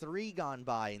 4:03 gone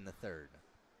by in the third.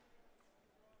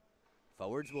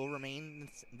 Forwards will remain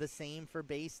the same for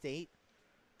Bay State.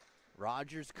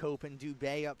 Rogers, Cope, and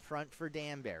Dubé up front for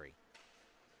Danbury.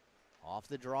 Off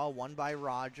the draw, won by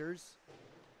Rogers.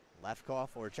 Lefkoff,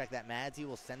 or check that, Madsey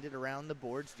will send it around the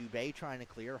boards. Dubé trying to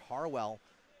clear. Harwell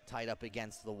tied up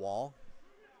against the wall.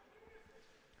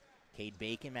 Cade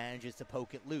Bacon manages to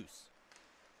poke it loose.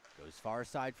 Goes far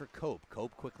side for Cope.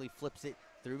 Cope quickly flips it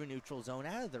through a neutral zone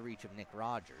out of the reach of Nick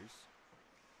Rogers.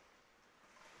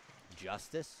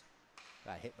 Justice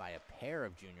got hit by a pair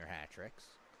of junior hat tricks.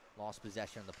 Lost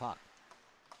possession of the puck.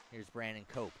 Here's Brandon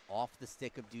Cope off the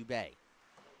stick of Dubé.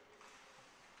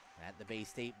 At the Bay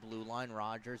State blue line,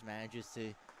 Rogers manages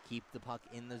to keep the puck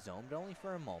in the zone, but only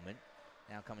for a moment.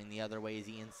 Now coming the other way is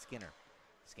Ian Skinner.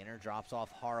 Skinner drops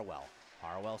off Harwell.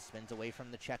 Harwell spins away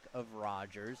from the check of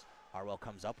Rogers. Harwell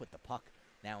comes up with the puck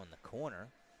now in the corner.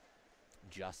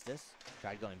 Justice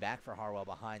tried going back for Harwell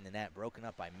behind the net, broken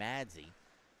up by Madsey.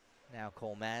 Now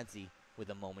Cole Madsey with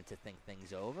a moment to think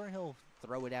things over. He'll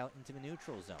throw it out into the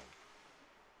neutral zone.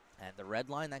 At the red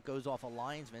line, that goes off a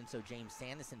linesman, so James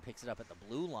Sanderson picks it up at the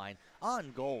blue line.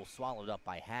 On goal, swallowed up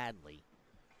by Hadley.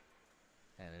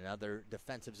 And another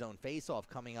defensive zone faceoff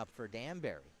coming up for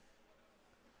Danbury.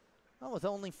 Well, with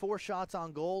only 4 shots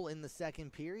on goal in the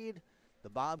second period, the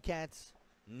Bobcats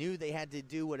knew they had to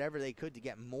do whatever they could to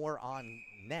get more on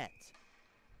net.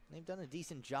 They've done a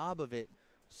decent job of it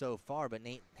so far, but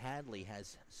Nate Hadley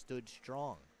has stood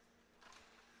strong.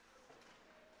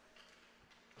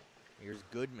 Here's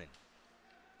Goodman,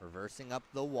 reversing up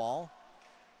the wall.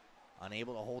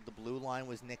 Unable to hold the blue line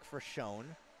was Nick Frashone.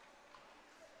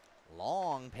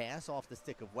 Long pass off the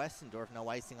stick of Westendorf, no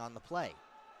icing on the play.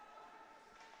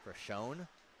 Frashone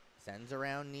sends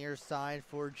around near side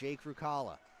for Jake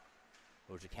Rucala.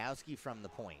 Wojciechowski from the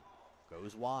point,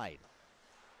 goes wide.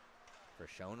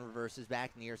 Frashone reverses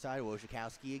back near side.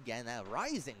 Wojciechowski again. That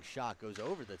rising shot goes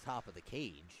over the top of the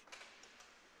cage.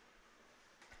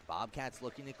 Bobcats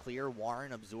looking to clear.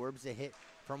 Warren absorbs a hit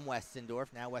from Westendorf.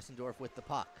 Now Westendorf with the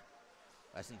puck.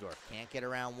 Westendorf can't get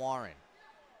around Warren.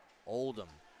 Oldham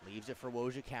leaves it for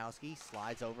Wojciechowski.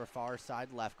 Slides over far side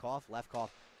Lefkoff. Lefkoff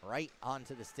right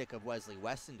onto the stick of Wesley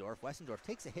Westendorf. Westendorf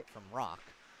takes a hit from Rock.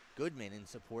 Goodman in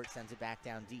support sends it back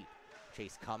down deep.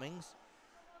 Chase Cummings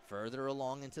further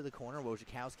along into the corner.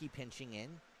 Wojciechowski pinching in.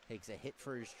 Takes a hit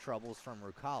for his troubles from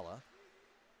Rucala.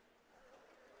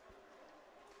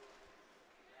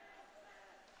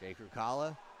 Jake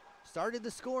Rucala started the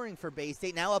scoring for Bay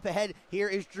State. Now up ahead, here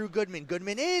is Drew Goodman.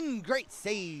 Goodman in, great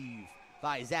save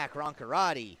by Zach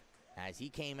Roncarati. as he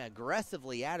came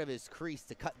aggressively out of his crease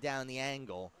to cut down the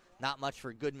angle. Not much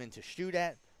for Goodman to shoot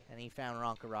at, and he found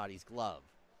Roncarati's glove.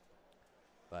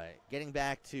 But getting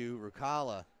back to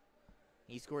Rucala,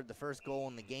 he scored the first goal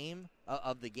in the game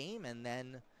of the game, and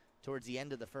then towards the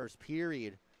end of the first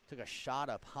period, took a shot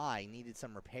up high. Needed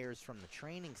some repairs from the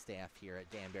training staff here at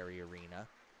Danbury Arena.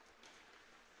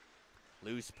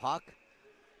 Loose puck.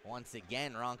 Once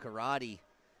again, Roncarati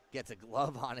gets a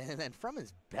glove on it, and then from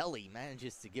his belly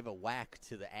manages to give a whack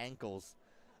to the ankles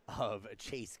of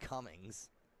Chase Cummings.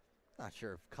 Not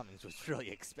sure if Cummings was really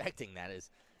expecting that,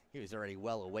 as he was already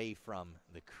well away from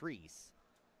the crease.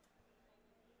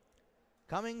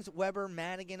 Cummings, Weber,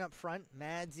 Madigan up front,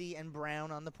 Madsey and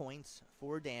Brown on the points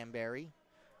for Danbury.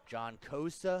 John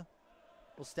Costa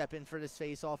will step in for this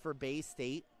faceoff for Bay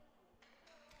State.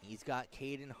 He's got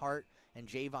Caden Hart and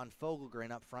Javon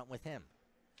Fogelgren up front with him.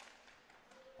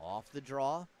 Off the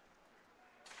draw.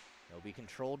 They'll be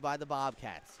controlled by the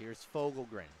Bobcats. Here's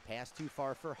Fogelgren. Pass too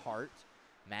far for Hart.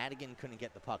 Madigan couldn't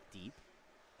get the puck deep.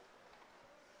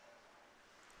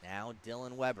 Now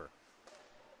Dylan Weber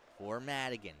for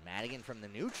Madigan. Madigan from the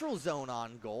neutral zone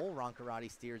on goal. Roncarati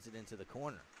steers it into the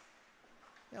corner.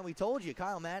 Now, we told you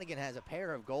Kyle Madigan has a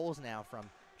pair of goals now from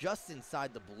just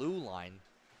inside the blue line.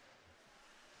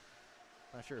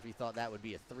 Not sure if he thought that would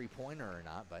be a three-pointer or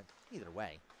not, but either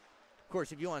way. Of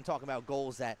course, if you want to talk about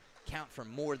goals that count for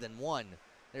more than one,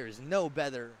 there is no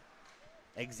better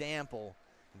example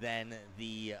than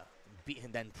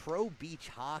pro beach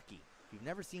hockey. If you've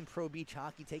never seen pro beach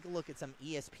hockey, take a look at some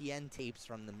ESPN tapes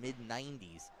from the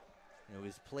mid-90s. It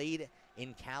was played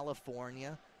in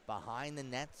California. Behind the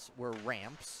nets were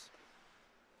ramps,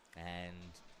 and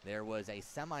there was a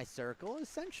semicircle,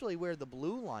 essentially where the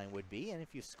blue line would be, and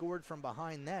if you scored from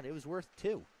behind that, it was worth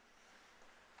 2.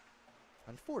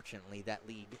 Unfortunately, that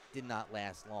league did not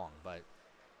last long, but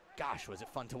gosh, was it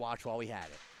fun to watch while we had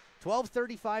it.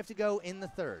 12:35 to go in the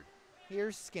third.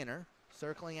 Here's Skinner,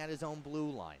 circling at his own blue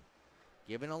line.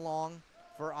 Given along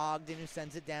for Ogden, who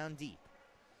sends it down deep.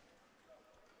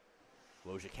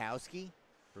 Wojciechowski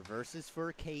reverses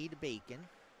for Cade Bacon.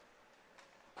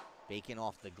 Bacon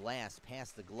off the glass,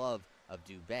 past the glove of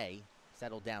Dubé.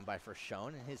 Settled down by Frechon,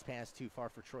 and his pass too far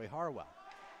for Troy Harwell.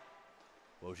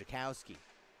 Wojciechowski.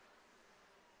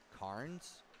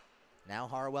 Carnes. Now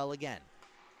Harwell again.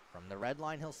 From the red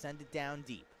line, he'll send it down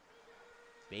deep.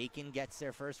 Bacon gets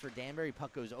there first for Danbury.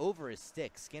 Puck goes over his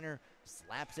stick. Skinner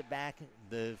slaps it back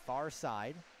the far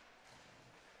side.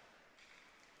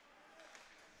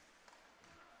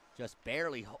 Just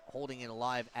barely holding it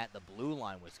alive at the blue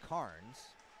line was Carnes.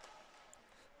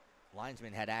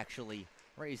 Linesman had actually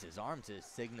raised his arm to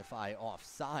signify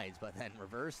offsides, but then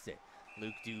reversed it.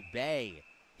 Luke Dubé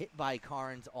hit by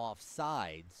Carnes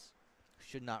offsides.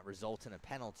 Should not result in a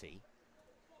penalty,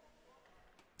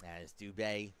 as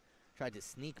Dubé tried to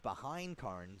sneak behind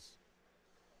Carnes,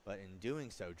 but in doing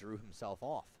so drew himself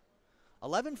off.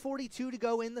 11:42 to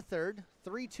go in the third.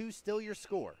 3-2 still your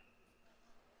score.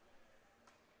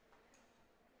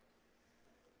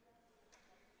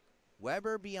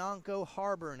 Weber, Bianco,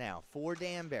 Harbor now for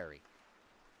Danbury.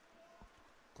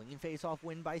 Clean face-off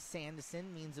win by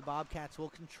Sanderson means the Bobcats will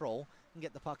control and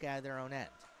get the puck out of their own end.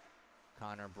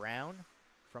 Connor Brown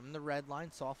from the red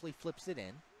line softly flips it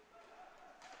in.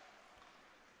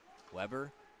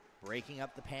 Weber breaking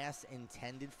up the pass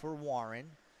intended for Warren.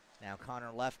 Now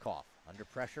Connor Lefkoff under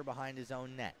pressure behind his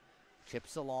own net.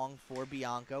 Chips along for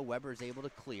Bianco. Weber is able to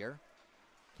clear.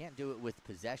 Can't do it with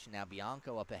possession. Now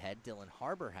Bianco up ahead. Dylan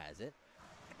Harbor has it.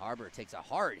 Harbor takes a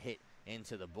hard hit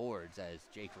into the boards as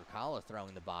Jake Rucala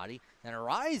throwing the body. And a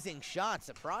rising shot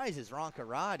surprises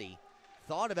Roncarati.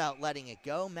 Thought about letting it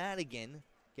go. Madigan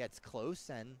gets close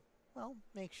and, well,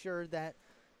 make sure that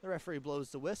the referee blows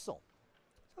the whistle.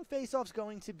 So face-off's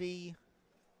going to be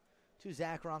to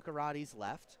Zach Roncarati's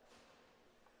left.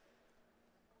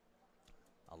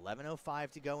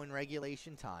 11:05 to go in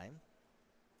regulation time.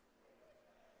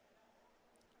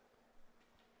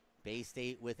 Bay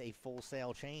State with a full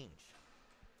sail change.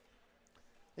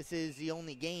 This is the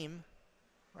only game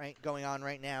going on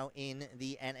right now in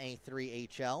the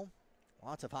NA3HL.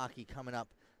 Lots of hockey coming up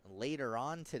later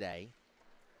on today.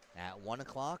 At 1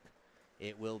 o'clock,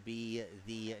 it will be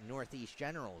the Northeast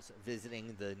Generals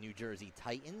visiting the New Jersey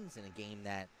Titans in a game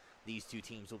that these two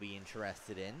teams will be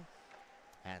interested in.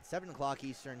 At 7 o'clock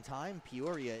Eastern Time,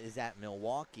 Peoria is at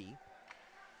Milwaukee.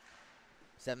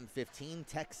 7:15,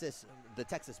 the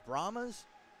Texas Brahmas,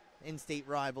 in-state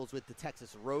rivals with the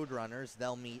Texas Roadrunners.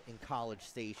 They'll meet in College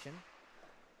Station.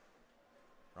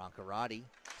 Roncarati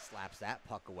slaps that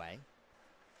puck away.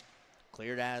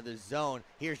 Cleared out of the zone.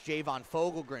 Here's Javon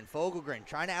Fogelgren. Fogelgren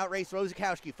trying to outrace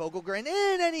Rosakowski. Fogelgren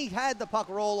in, and he had the puck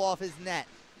roll off his net.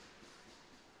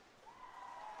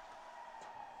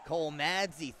 Cole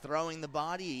Madsey throwing the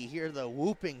body. You hear the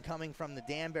whooping coming from the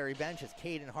Danbury bench as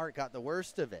Caden Hart got the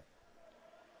worst of it.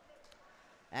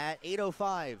 At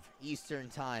 8:05 Eastern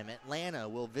Time, Atlanta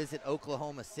will visit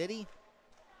Oklahoma City.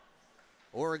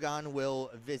 Oregon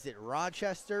will visit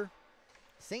Rochester.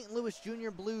 St. Louis Junior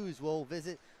Blues will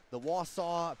visit the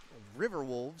Wausau River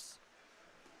Wolves.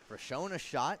 Frashona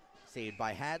shot, saved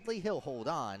by Hadley. He'll hold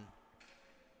on.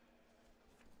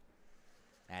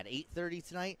 At 8:30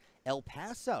 tonight, El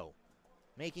Paso,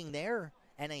 making their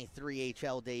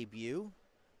NA3HL debut,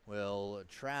 will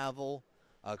travel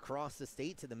across the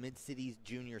state to the Mid-Cities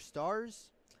Junior Stars.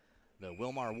 The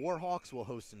Wilmar Warhawks will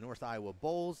host the North Iowa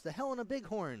Bulls, the Helena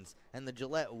Bighorns, and the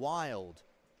Gillette Wild.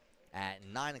 At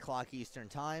 9 o'clock Eastern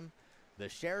Time, the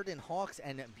Sheridan Hawks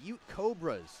and Butte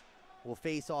Cobras will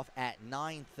face off at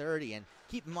 9:30. And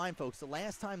keep in mind, folks, the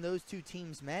last time those two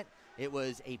teams met, it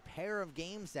was a pair of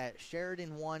games that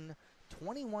Sheridan won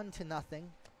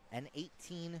 21-0 and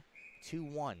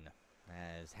 18-1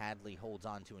 as Hadley holds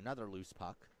on to another loose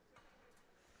puck.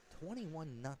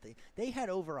 21-0. They had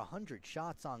over 100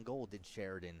 shots on goal, did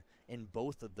Sheridan, in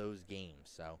both of those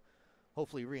games. So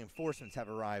hopefully reinforcements have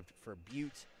arrived for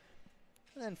Butte.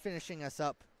 And then finishing us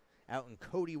up out in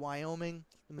Cody, Wyoming,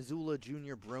 the Missoula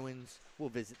Junior Bruins will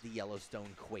visit the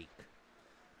Yellowstone Quake.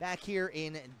 Back here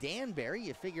in Danbury,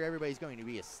 you figure everybody's going to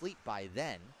be asleep by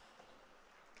then.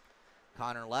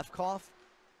 Connor Lefkoff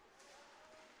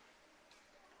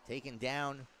taken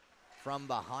down from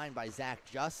behind by Zach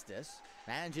Justice.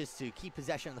 Manages to keep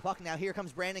possession of the puck. Now here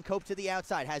comes Brandon Cope to the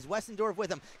outside. Has Westendorf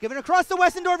with him. Given across to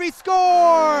Westendorf. He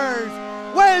scores!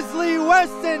 Wesley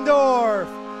Westendorf!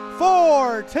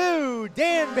 4-2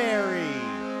 Danbury.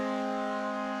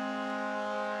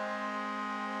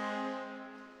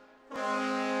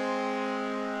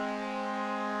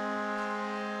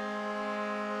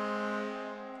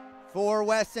 For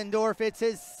Westendorf, it's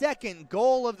his second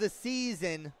goal of the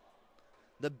season.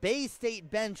 The Bay State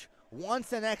bench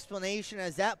wants an explanation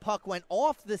as that puck went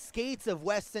off the skates of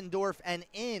Westendorf and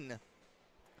in.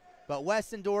 But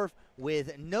Westendorf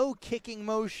with no kicking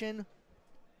motion.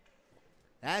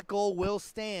 That goal will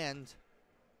stand.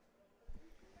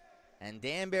 And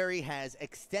Danbury has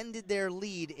extended their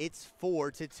lead. It's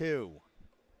 4-2.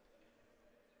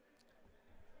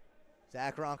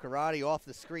 Zach Roncarati off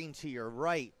the screen to your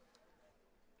right.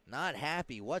 Not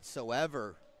happy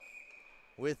whatsoever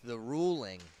with the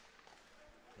ruling.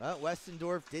 Well,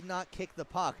 Westendorf did not kick the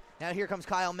puck. Now here comes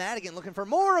Kyle Madigan looking for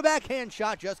more. A backhand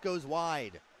shot just goes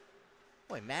wide.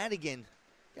 Boy, Madigan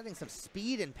getting some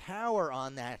speed and power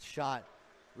on that shot.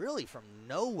 Really from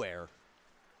nowhere.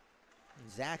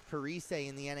 And Zach Parise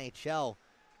in the NHL,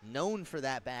 known for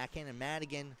that backhand, and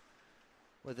Madigan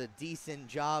with a decent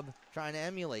job trying to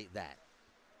emulate that.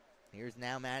 Here's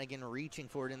now Madigan reaching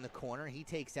for it in the corner. He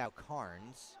takes out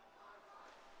Carnes.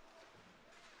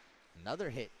 Another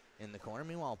hit in the corner.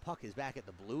 Meanwhile, puck is back at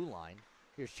the blue line.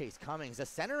 Here's Chase Cummings, a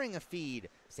centering a feed.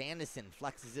 Sanderson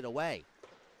flexes it away.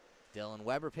 Dylan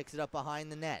Weber picks it up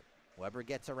behind the net. Weber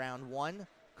gets around one.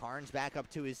 Carnes back up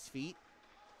to his feet.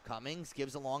 Cummings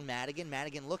gives along Madigan.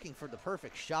 Madigan looking for the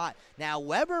perfect shot. Now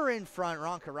Weber in front.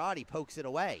 Roncarati pokes it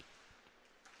away.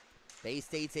 Bay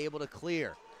State's able to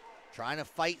clear. Trying to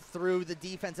fight through the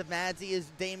defense of Madsey is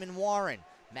Damon Warren.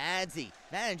 Madsey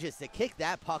manages to kick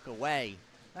that puck away.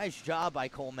 Nice job by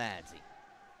Cole Madsey.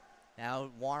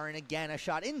 Now Warren again, a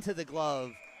shot into the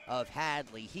glove of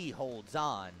Hadley. He holds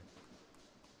on.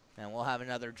 And we'll have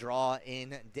another draw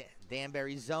in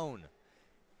Danbury's zone.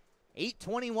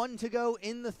 8:21 to go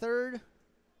in the third.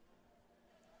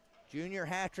 Junior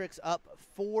hat-tricks up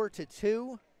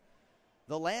 4-2.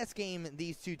 The last game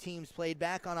these two teams played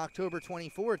back on October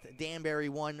 24th, Danbury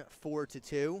won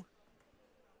 4-2.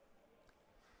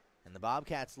 And the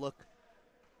Bobcats look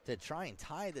to try and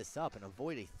tie this up and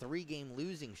avoid a 3-game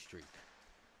losing streak.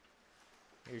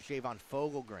 Here's Javon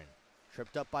Fogelgren.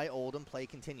 Tripped up by Oldham. Play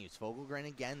continues. Fogelgren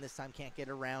again. This time can't get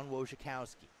around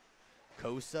Wojciechowski.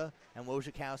 Kosa and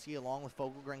Wojciechowski along with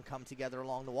Fogelgren come together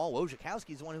along the wall.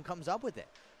 Wojciechowski's the one who comes up with it.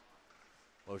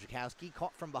 Wojciechowski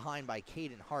caught from behind by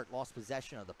Caden Hart. Lost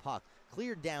possession of the puck.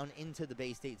 Cleared down into the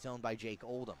Bay State zone by Jake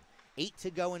Oldham. 8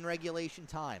 to go in regulation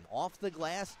time. Off the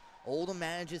glass. Oldham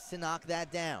manages to knock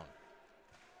that down.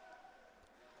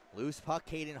 Loose puck.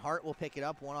 Caden Hart will pick it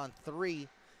up. 1-on-3.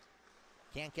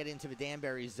 Can't get into the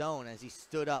Danbury zone as he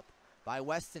stood up by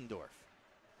Westendorf.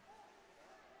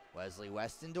 Wesley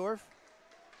Westendorf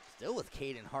still with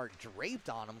Caden Hart draped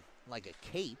on him like a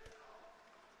cape.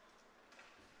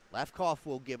 Lefkoff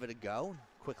will give it a go.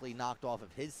 Quickly knocked off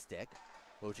of his stick.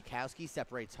 Wojciechowski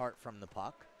separates Hart from the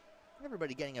puck.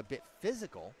 Everybody getting a bit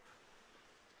physical.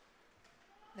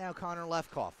 Now Connor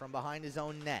Lefkoff from behind his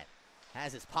own net.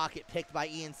 Has his pocket picked by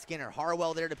Ian Skinner.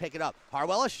 Harwell there to pick it up.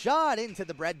 Harwell a shot into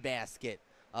the breadbasket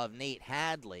of Nate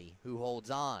Hadley, who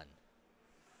holds on.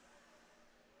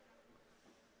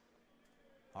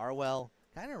 Harwell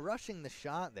kind of rushing the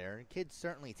shot there. Kid's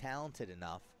certainly talented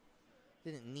enough.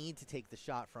 Didn't need to take the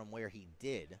shot from where he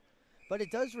did. But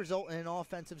it does result in an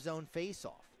offensive zone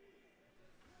faceoff.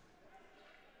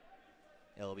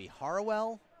 It'll be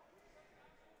Harwell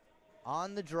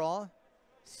on the draw.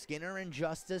 Skinner and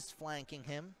Justice flanking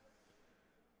him.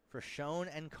 Frechon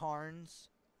and Carnes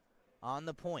on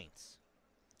the points.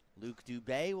 Luke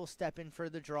Dubé will step in for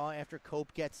the draw after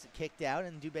Cope gets kicked out,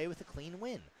 and Dubé with a clean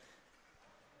win.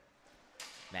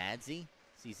 Madsey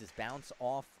sees this bounce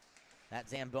off that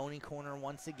Zamboni corner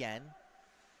once again.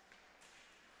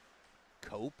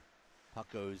 Cope,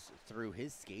 puck goes through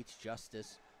his skates.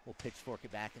 Justice will pitchfork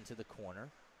it back into the corner.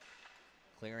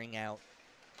 Clearing out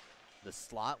the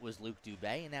slot was Luke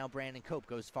Dubé, and now Brandon Cope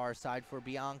goes far side for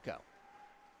Bianco.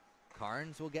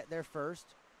 Carnes will get there first.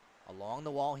 Along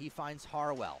the wall, he finds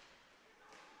Harwell.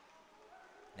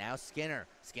 Now Skinner.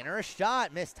 Skinner a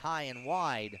shot, missed high and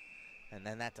wide, and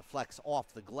then that deflects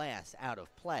off the glass out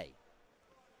of play.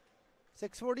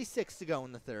 6:46 to go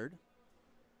in the third.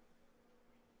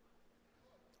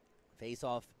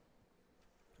 Face-off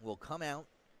will come out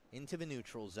into the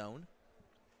neutral zone.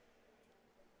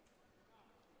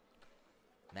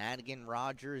 Madigan,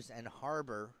 Rogers, and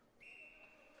Harbor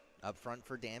up front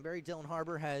for Danbury. Dylan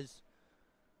Harbor has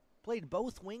played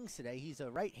both wings today. He's a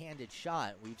right-handed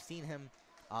shot. We've seen him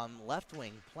on left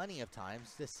wing plenty of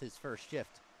times. This is his first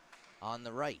shift on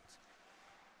the right.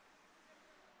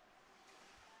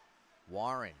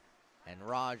 Warren and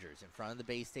Rogers in front of the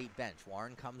Bay State bench.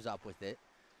 Warren comes up with it.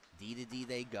 D to D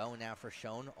they go. Now for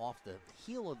Schoen off the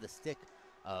heel of the stick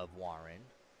of Warren.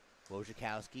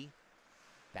 Wojciechowski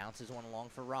bounces one along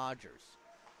for Rogers.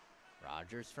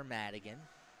 Rogers for Madigan.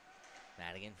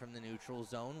 Madigan from the neutral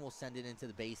zone will send it into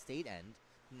the Bay State end.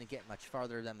 Didn't get much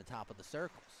farther than the top of the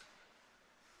circles.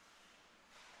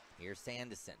 Here's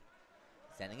Sanderson.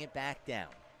 Sending it back down.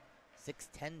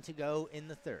 6:10 to go in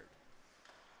the third.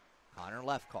 Connor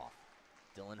Lefkoff.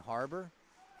 Dylan Harbor.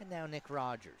 And now Nick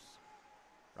Rogers.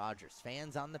 Rogers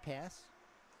fans on the pass.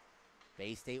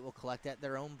 Bay State will collect at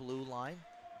their own blue line.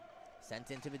 Sent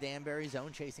into the Danbury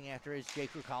zone, chasing after is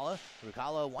Jake Rucala.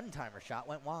 Rucala, a one-timer shot,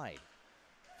 went wide.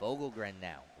 Vogelgren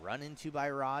now, run into by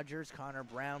Rogers. Connor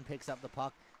Brown picks up the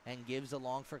puck and gives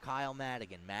along for Kyle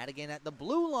Madigan. Madigan at the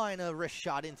blue line, a wrist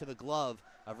shot into the glove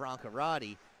of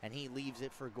Roncarati, and he leaves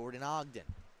it for Gordon Ogden.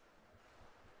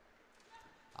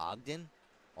 Ogden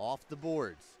off the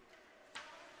boards.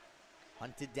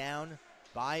 Hunted down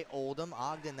by Oldham.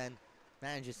 Ogden then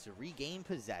manages to regain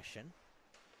possession.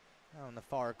 On the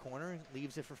far corner,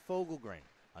 leaves it for Vogelgren.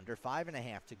 Under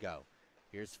 5.5 to go.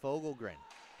 Here's Vogelgren.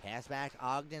 Pass back,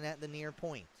 Ogden at the near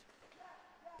point.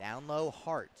 Down low,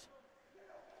 Hart.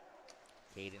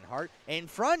 Caden Hart in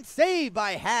front, saved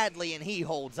by Hadley, and he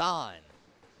holds on.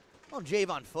 Well,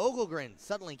 Javon Vogelgren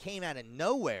suddenly came out of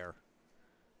nowhere.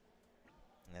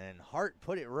 And Hart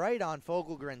put it right on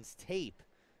Vogelgren's tape.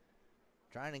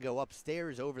 Trying to go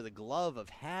upstairs over the glove of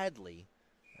Hadley.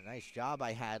 A nice job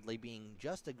by Hadley being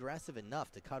just aggressive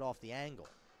enough to cut off the angle.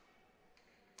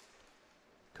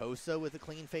 Kosa with a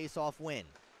clean face-off win.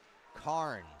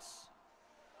 Carnes.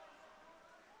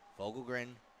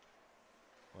 Vogelgren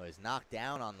was knocked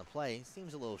down on the play.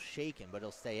 Seems a little shaken, but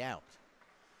he'll stay out.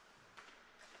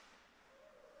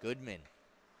 Goodman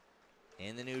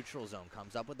in the neutral zone.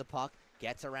 Comes up with the puck.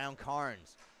 Gets around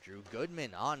Carnes. Drew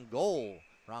Goodman on goal.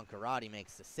 Roncarati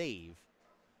makes the save.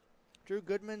 Drew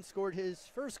Goodman scored his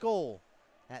first goal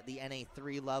at the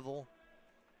NA3 level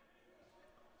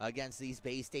against these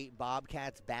Bay State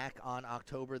Bobcats back on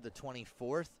October the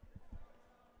 24th.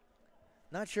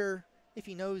 Not sure if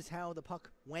he knows how the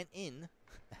puck went in,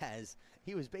 as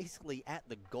he was basically at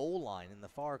the goal line in the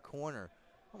far corner,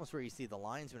 almost where you see the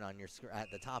linesman on your at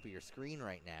the top of your screen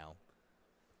right now.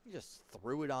 He just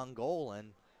threw it on goal,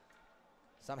 and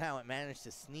somehow it managed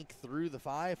to sneak through the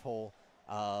 5-hole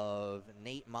of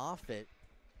Nate Moffitt,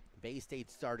 Bay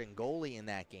State starting goalie in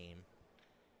that game.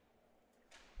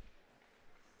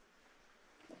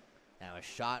 Now a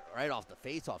shot right off the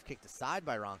faceoff, kicked aside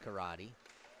by Roncarati.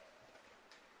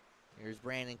 Here's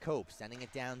Brandon Cope sending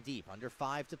it down deep. Under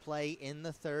 5 to play in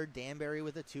the third. Danbury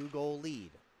with a 2-goal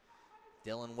lead.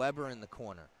 Dylan Weber in the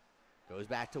corner. Goes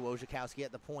back to Wojciechowski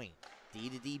at the point. D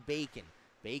to D Bacon.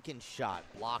 Bacon's shot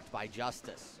blocked by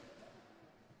Justice.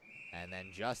 And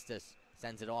then Justice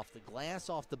sends it off the glass,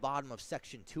 off the bottom of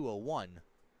section 201.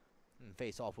 And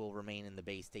face-off will remain in the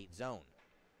Bay State zone.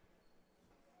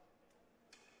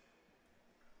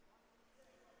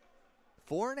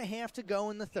 Four and a half to go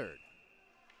in the third.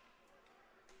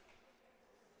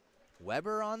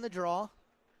 Weber on the draw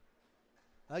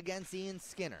against Ian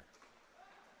Skinner.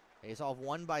 Face-off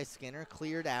won by Skinner,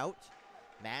 cleared out.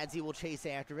 Madsey will chase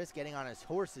after this, getting on his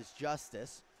horse is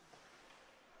Justice.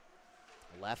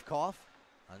 Lefkoff,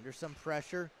 under some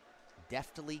pressure,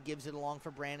 deftly gives it along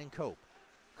for Brandon Cope.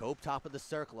 Cope, top of the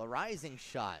circle, a rising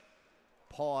shot,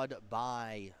 pawed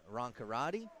by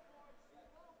Roncarati.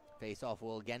 Face-off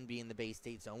will again be in the Bay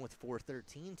State zone with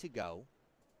 4:13 to go.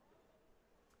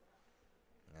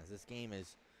 As this game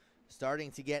is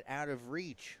starting to get out of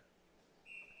reach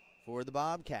for the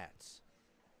Bobcats.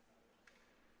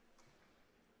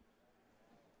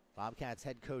 Bobcats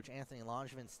head coach Anthony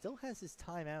Langevin still has his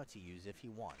timeout to use if he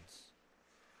wants.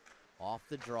 Off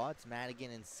the draw, it's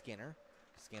Madigan and Skinner.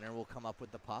 Skinner will come up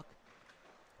with the puck,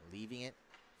 leaving it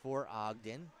for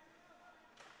Ogden.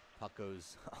 Puck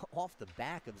goes off the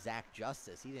back of Zach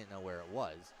Justice. He didn't know where it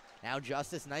was. Now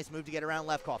Justice, nice move to get around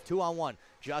Lefkoff. 2-on-1.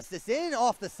 Justice in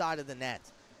off the side of the net.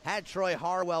 Had Troy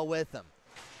Harwell with him.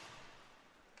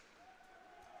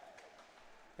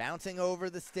 Bouncing over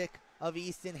the stick of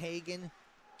Easton Hagen.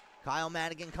 Kyle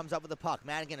Madigan comes up with the puck.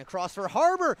 Madigan across for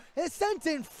Harbor. It's sent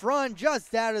in front,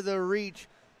 just out of the reach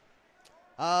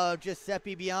of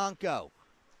Giuseppe Bianco.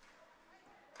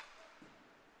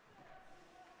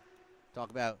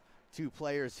 Talk about two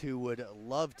players who would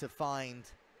love to find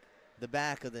the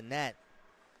back of the net.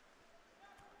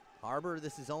 Harbor,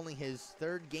 this is only his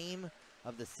third game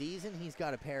of the season. He's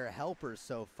got a pair of helpers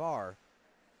so far.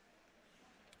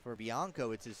 For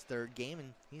Bianco, it's his third game,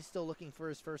 and he's still looking for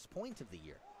his first point of the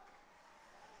year.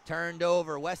 Turned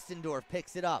over, Westendorf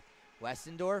picks it up.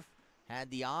 Westendorf had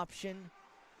the option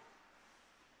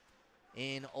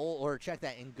in,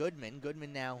 in Goodman.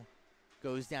 Goodman now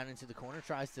goes down into the corner,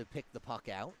 tries to pick the puck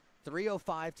out.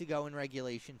 3:05 to go in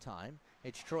regulation time.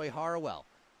 It's Troy Harwell,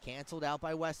 canceled out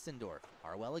by Westendorf.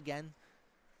 Harwell again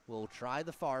will try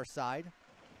the far side.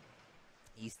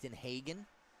 Easton Hagen,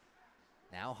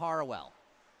 now Harwell.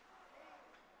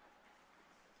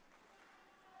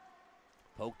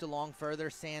 Poked along further,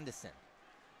 Sanderson.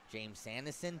 James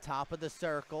Sanderson, top of the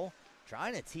circle,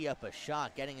 trying to tee up a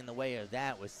shot. Getting in the way of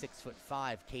that was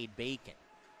 6'5", Cade Bacon.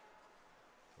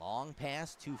 Long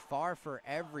pass, too far for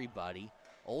everybody.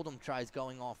 Oldham tries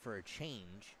going off for a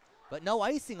change, but no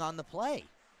icing on the play.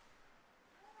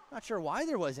 Not sure why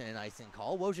there wasn't an icing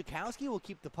call. Wojciechowski will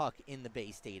keep the puck in the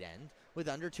Bay State end with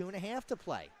under 2.5 to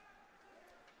play.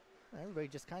 Everybody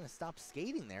just kind of stopped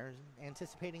skating there,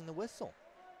 anticipating the whistle.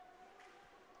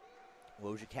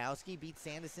 Wojciechowski beats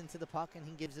Sanderson to the puck, and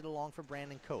he gives it along for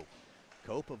Brandon Cope.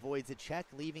 Cope avoids a check,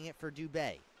 leaving it for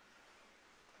Dubé.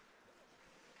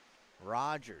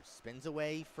 Rogers spins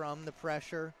away from the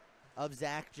pressure of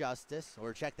Zach Justice,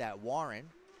 or check that, Warren.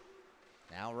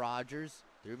 Now Rogers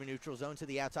through the neutral zone to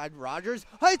the outside. Rogers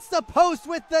hits the post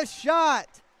with the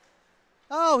shot.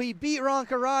 Oh, he beat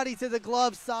Roncarati to the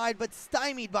glove side, but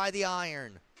stymied by the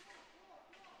iron.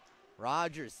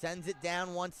 Rogers sends it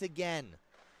down once again.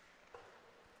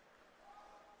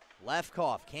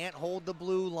 Lefkoff can't hold the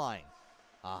blue line.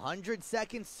 100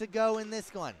 seconds to go in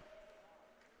this one.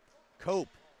 Cope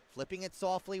flipping it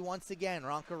softly once again.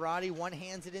 Roncarati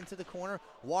one-hands it into the corner.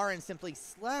 Warren simply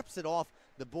slaps it off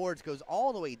the boards, goes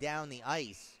all the way down the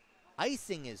ice.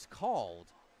 Icing is called.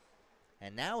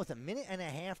 And now with 1.5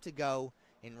 minutes to go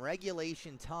in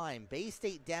regulation time, Bay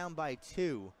State down by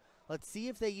 2. Let's see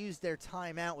if they use their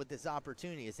timeout with this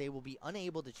opportunity, as they will be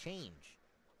unable to change.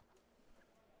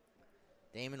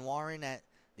 Damon Warren at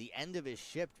the end of his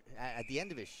shift,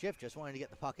 just wanted to get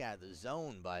the puck out of the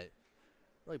zone, but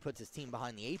really puts his team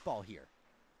behind the 8 ball here.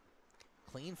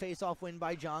 Clean face-off win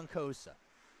by John Cosa.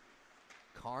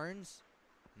 Carnes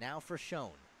now for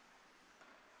Schoen.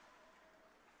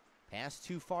 Pass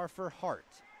too far for Hart.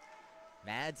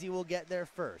 Madsey will get there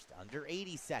first, under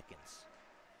 80 seconds.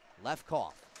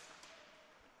 Lefkoff.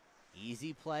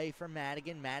 Easy play for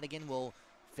Madigan. Madigan will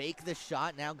fake the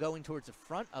shot, now going towards the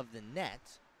front of the net.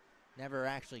 Never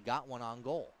actually got one on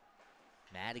goal.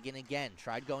 Madigan again,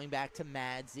 tried going back to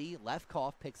Madsey.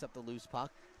 Lefkoff picks up the loose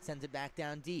puck, sends it back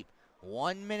down deep.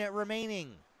 1 minute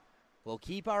remaining. We'll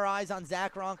keep our eyes on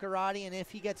Zach Roncarati, and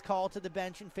if he gets called to the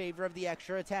bench in favor of the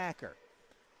extra attacker.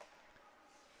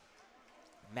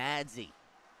 Madsey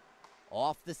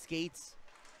off the skates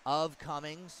of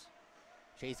Cummings.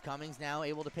 Chase Cummings now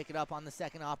able to pick it up on the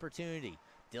second opportunity.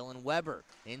 Dylan Weber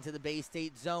into the Bay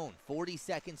State zone. 40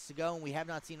 seconds to go, and we have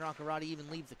not seen Roncarati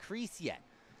even leave the crease yet.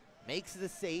 makes the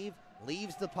save,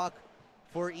 leaves the puck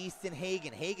for Easton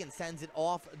Hagen. Hagen sends it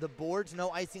off the boards,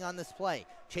 no icing on this play.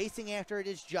 Chasing after it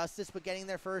is Justice, but getting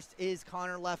there first is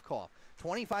Connor Lefkoff.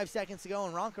 25 seconds to go,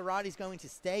 and Ron Karadi's going to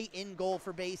stay in goal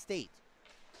for Bay State.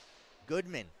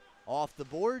 Goodman off the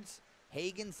boards.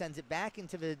 Hagen sends it back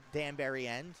into the Danbury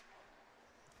end.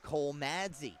 Cole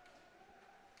Madzi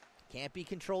can't be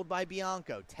controlled by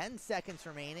Bianco. 10 seconds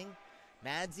remaining.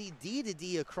 Madzi D to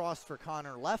D across for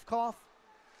Connor Lefkoff.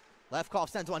 Lefkoff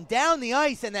sends one down the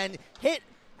ice, and then hit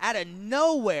out of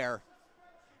nowhere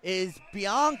is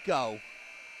Bianco.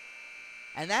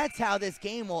 And that's how this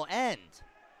game will end.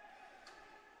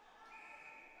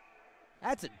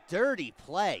 That's a dirty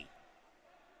play.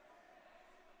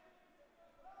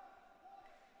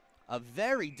 A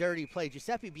very dirty play.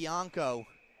 Giuseppe Bianco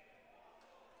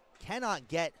cannot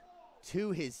get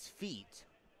to his feet.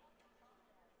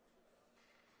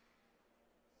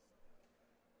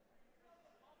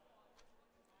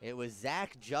 It was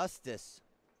Zach Justice,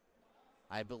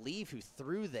 I believe, who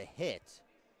threw the hit.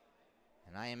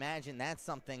 And I imagine that's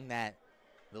something that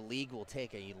the league will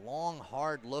take a long,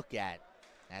 hard look at,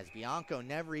 as Bianco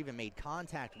never even made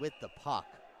contact with the puck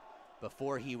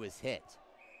before he was hit.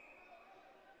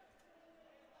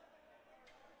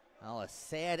 Well, a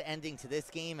sad ending to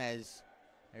this game, as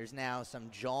there's now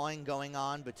some jawing going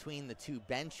on between the two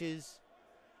benches.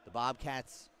 The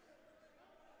Bobcats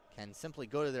can simply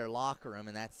go to their locker room,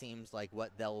 and that seems like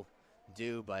what they'll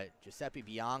do. But Giuseppe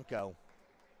Bianco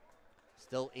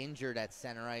still injured at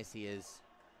center ice. He is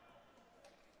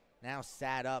now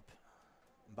sat up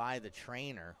by the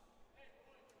trainer.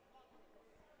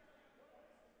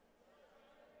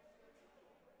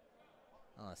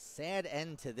 A sad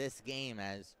end to this game,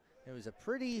 as it was a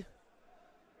pretty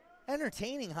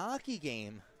entertaining hockey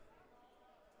game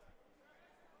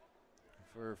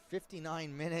for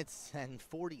 59 minutes and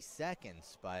 40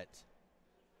 seconds, but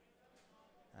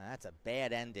that's a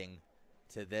bad ending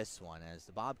to this one, as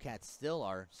the Bobcats still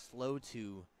are slow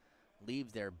to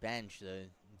leave their bench. The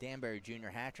Danbury Junior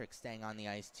hat-trick staying on the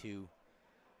ice to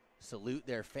salute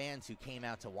their fans who came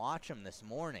out to watch them this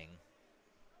morning.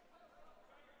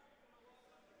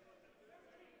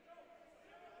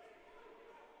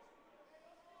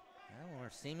 Well, we're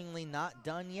seemingly not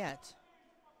done yet.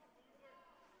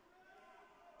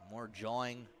 More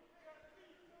jawing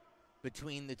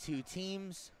between the two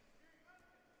teams.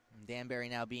 And Danbury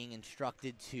now being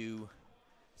instructed to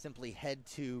simply head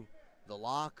to the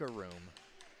locker room.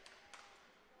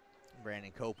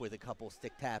 Brandon Cope with a couple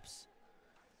stick taps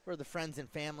for the friends and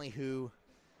family who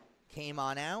came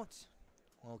on out.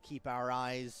 We'll keep our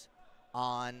eyes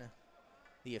on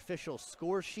the official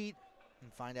score sheet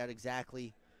and find out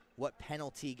exactly what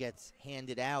penalty gets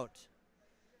handed out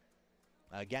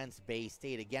against Bay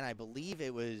State. Again, I believe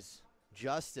it was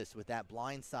Justice with that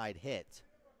blindside hit.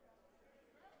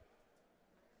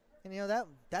 And, you know,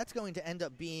 that's going to end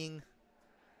up being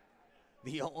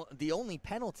the only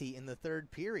penalty in the third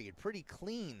period. Pretty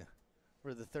clean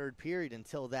for the third period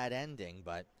until that ending.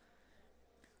 But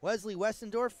Wesley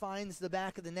Westendorf finds the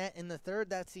back of the net in the third.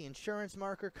 That's the insurance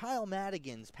marker. Kyle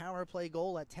Madigan's power play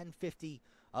goal at 10:50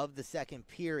 of the second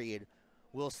period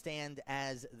will stand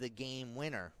as the game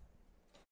winner.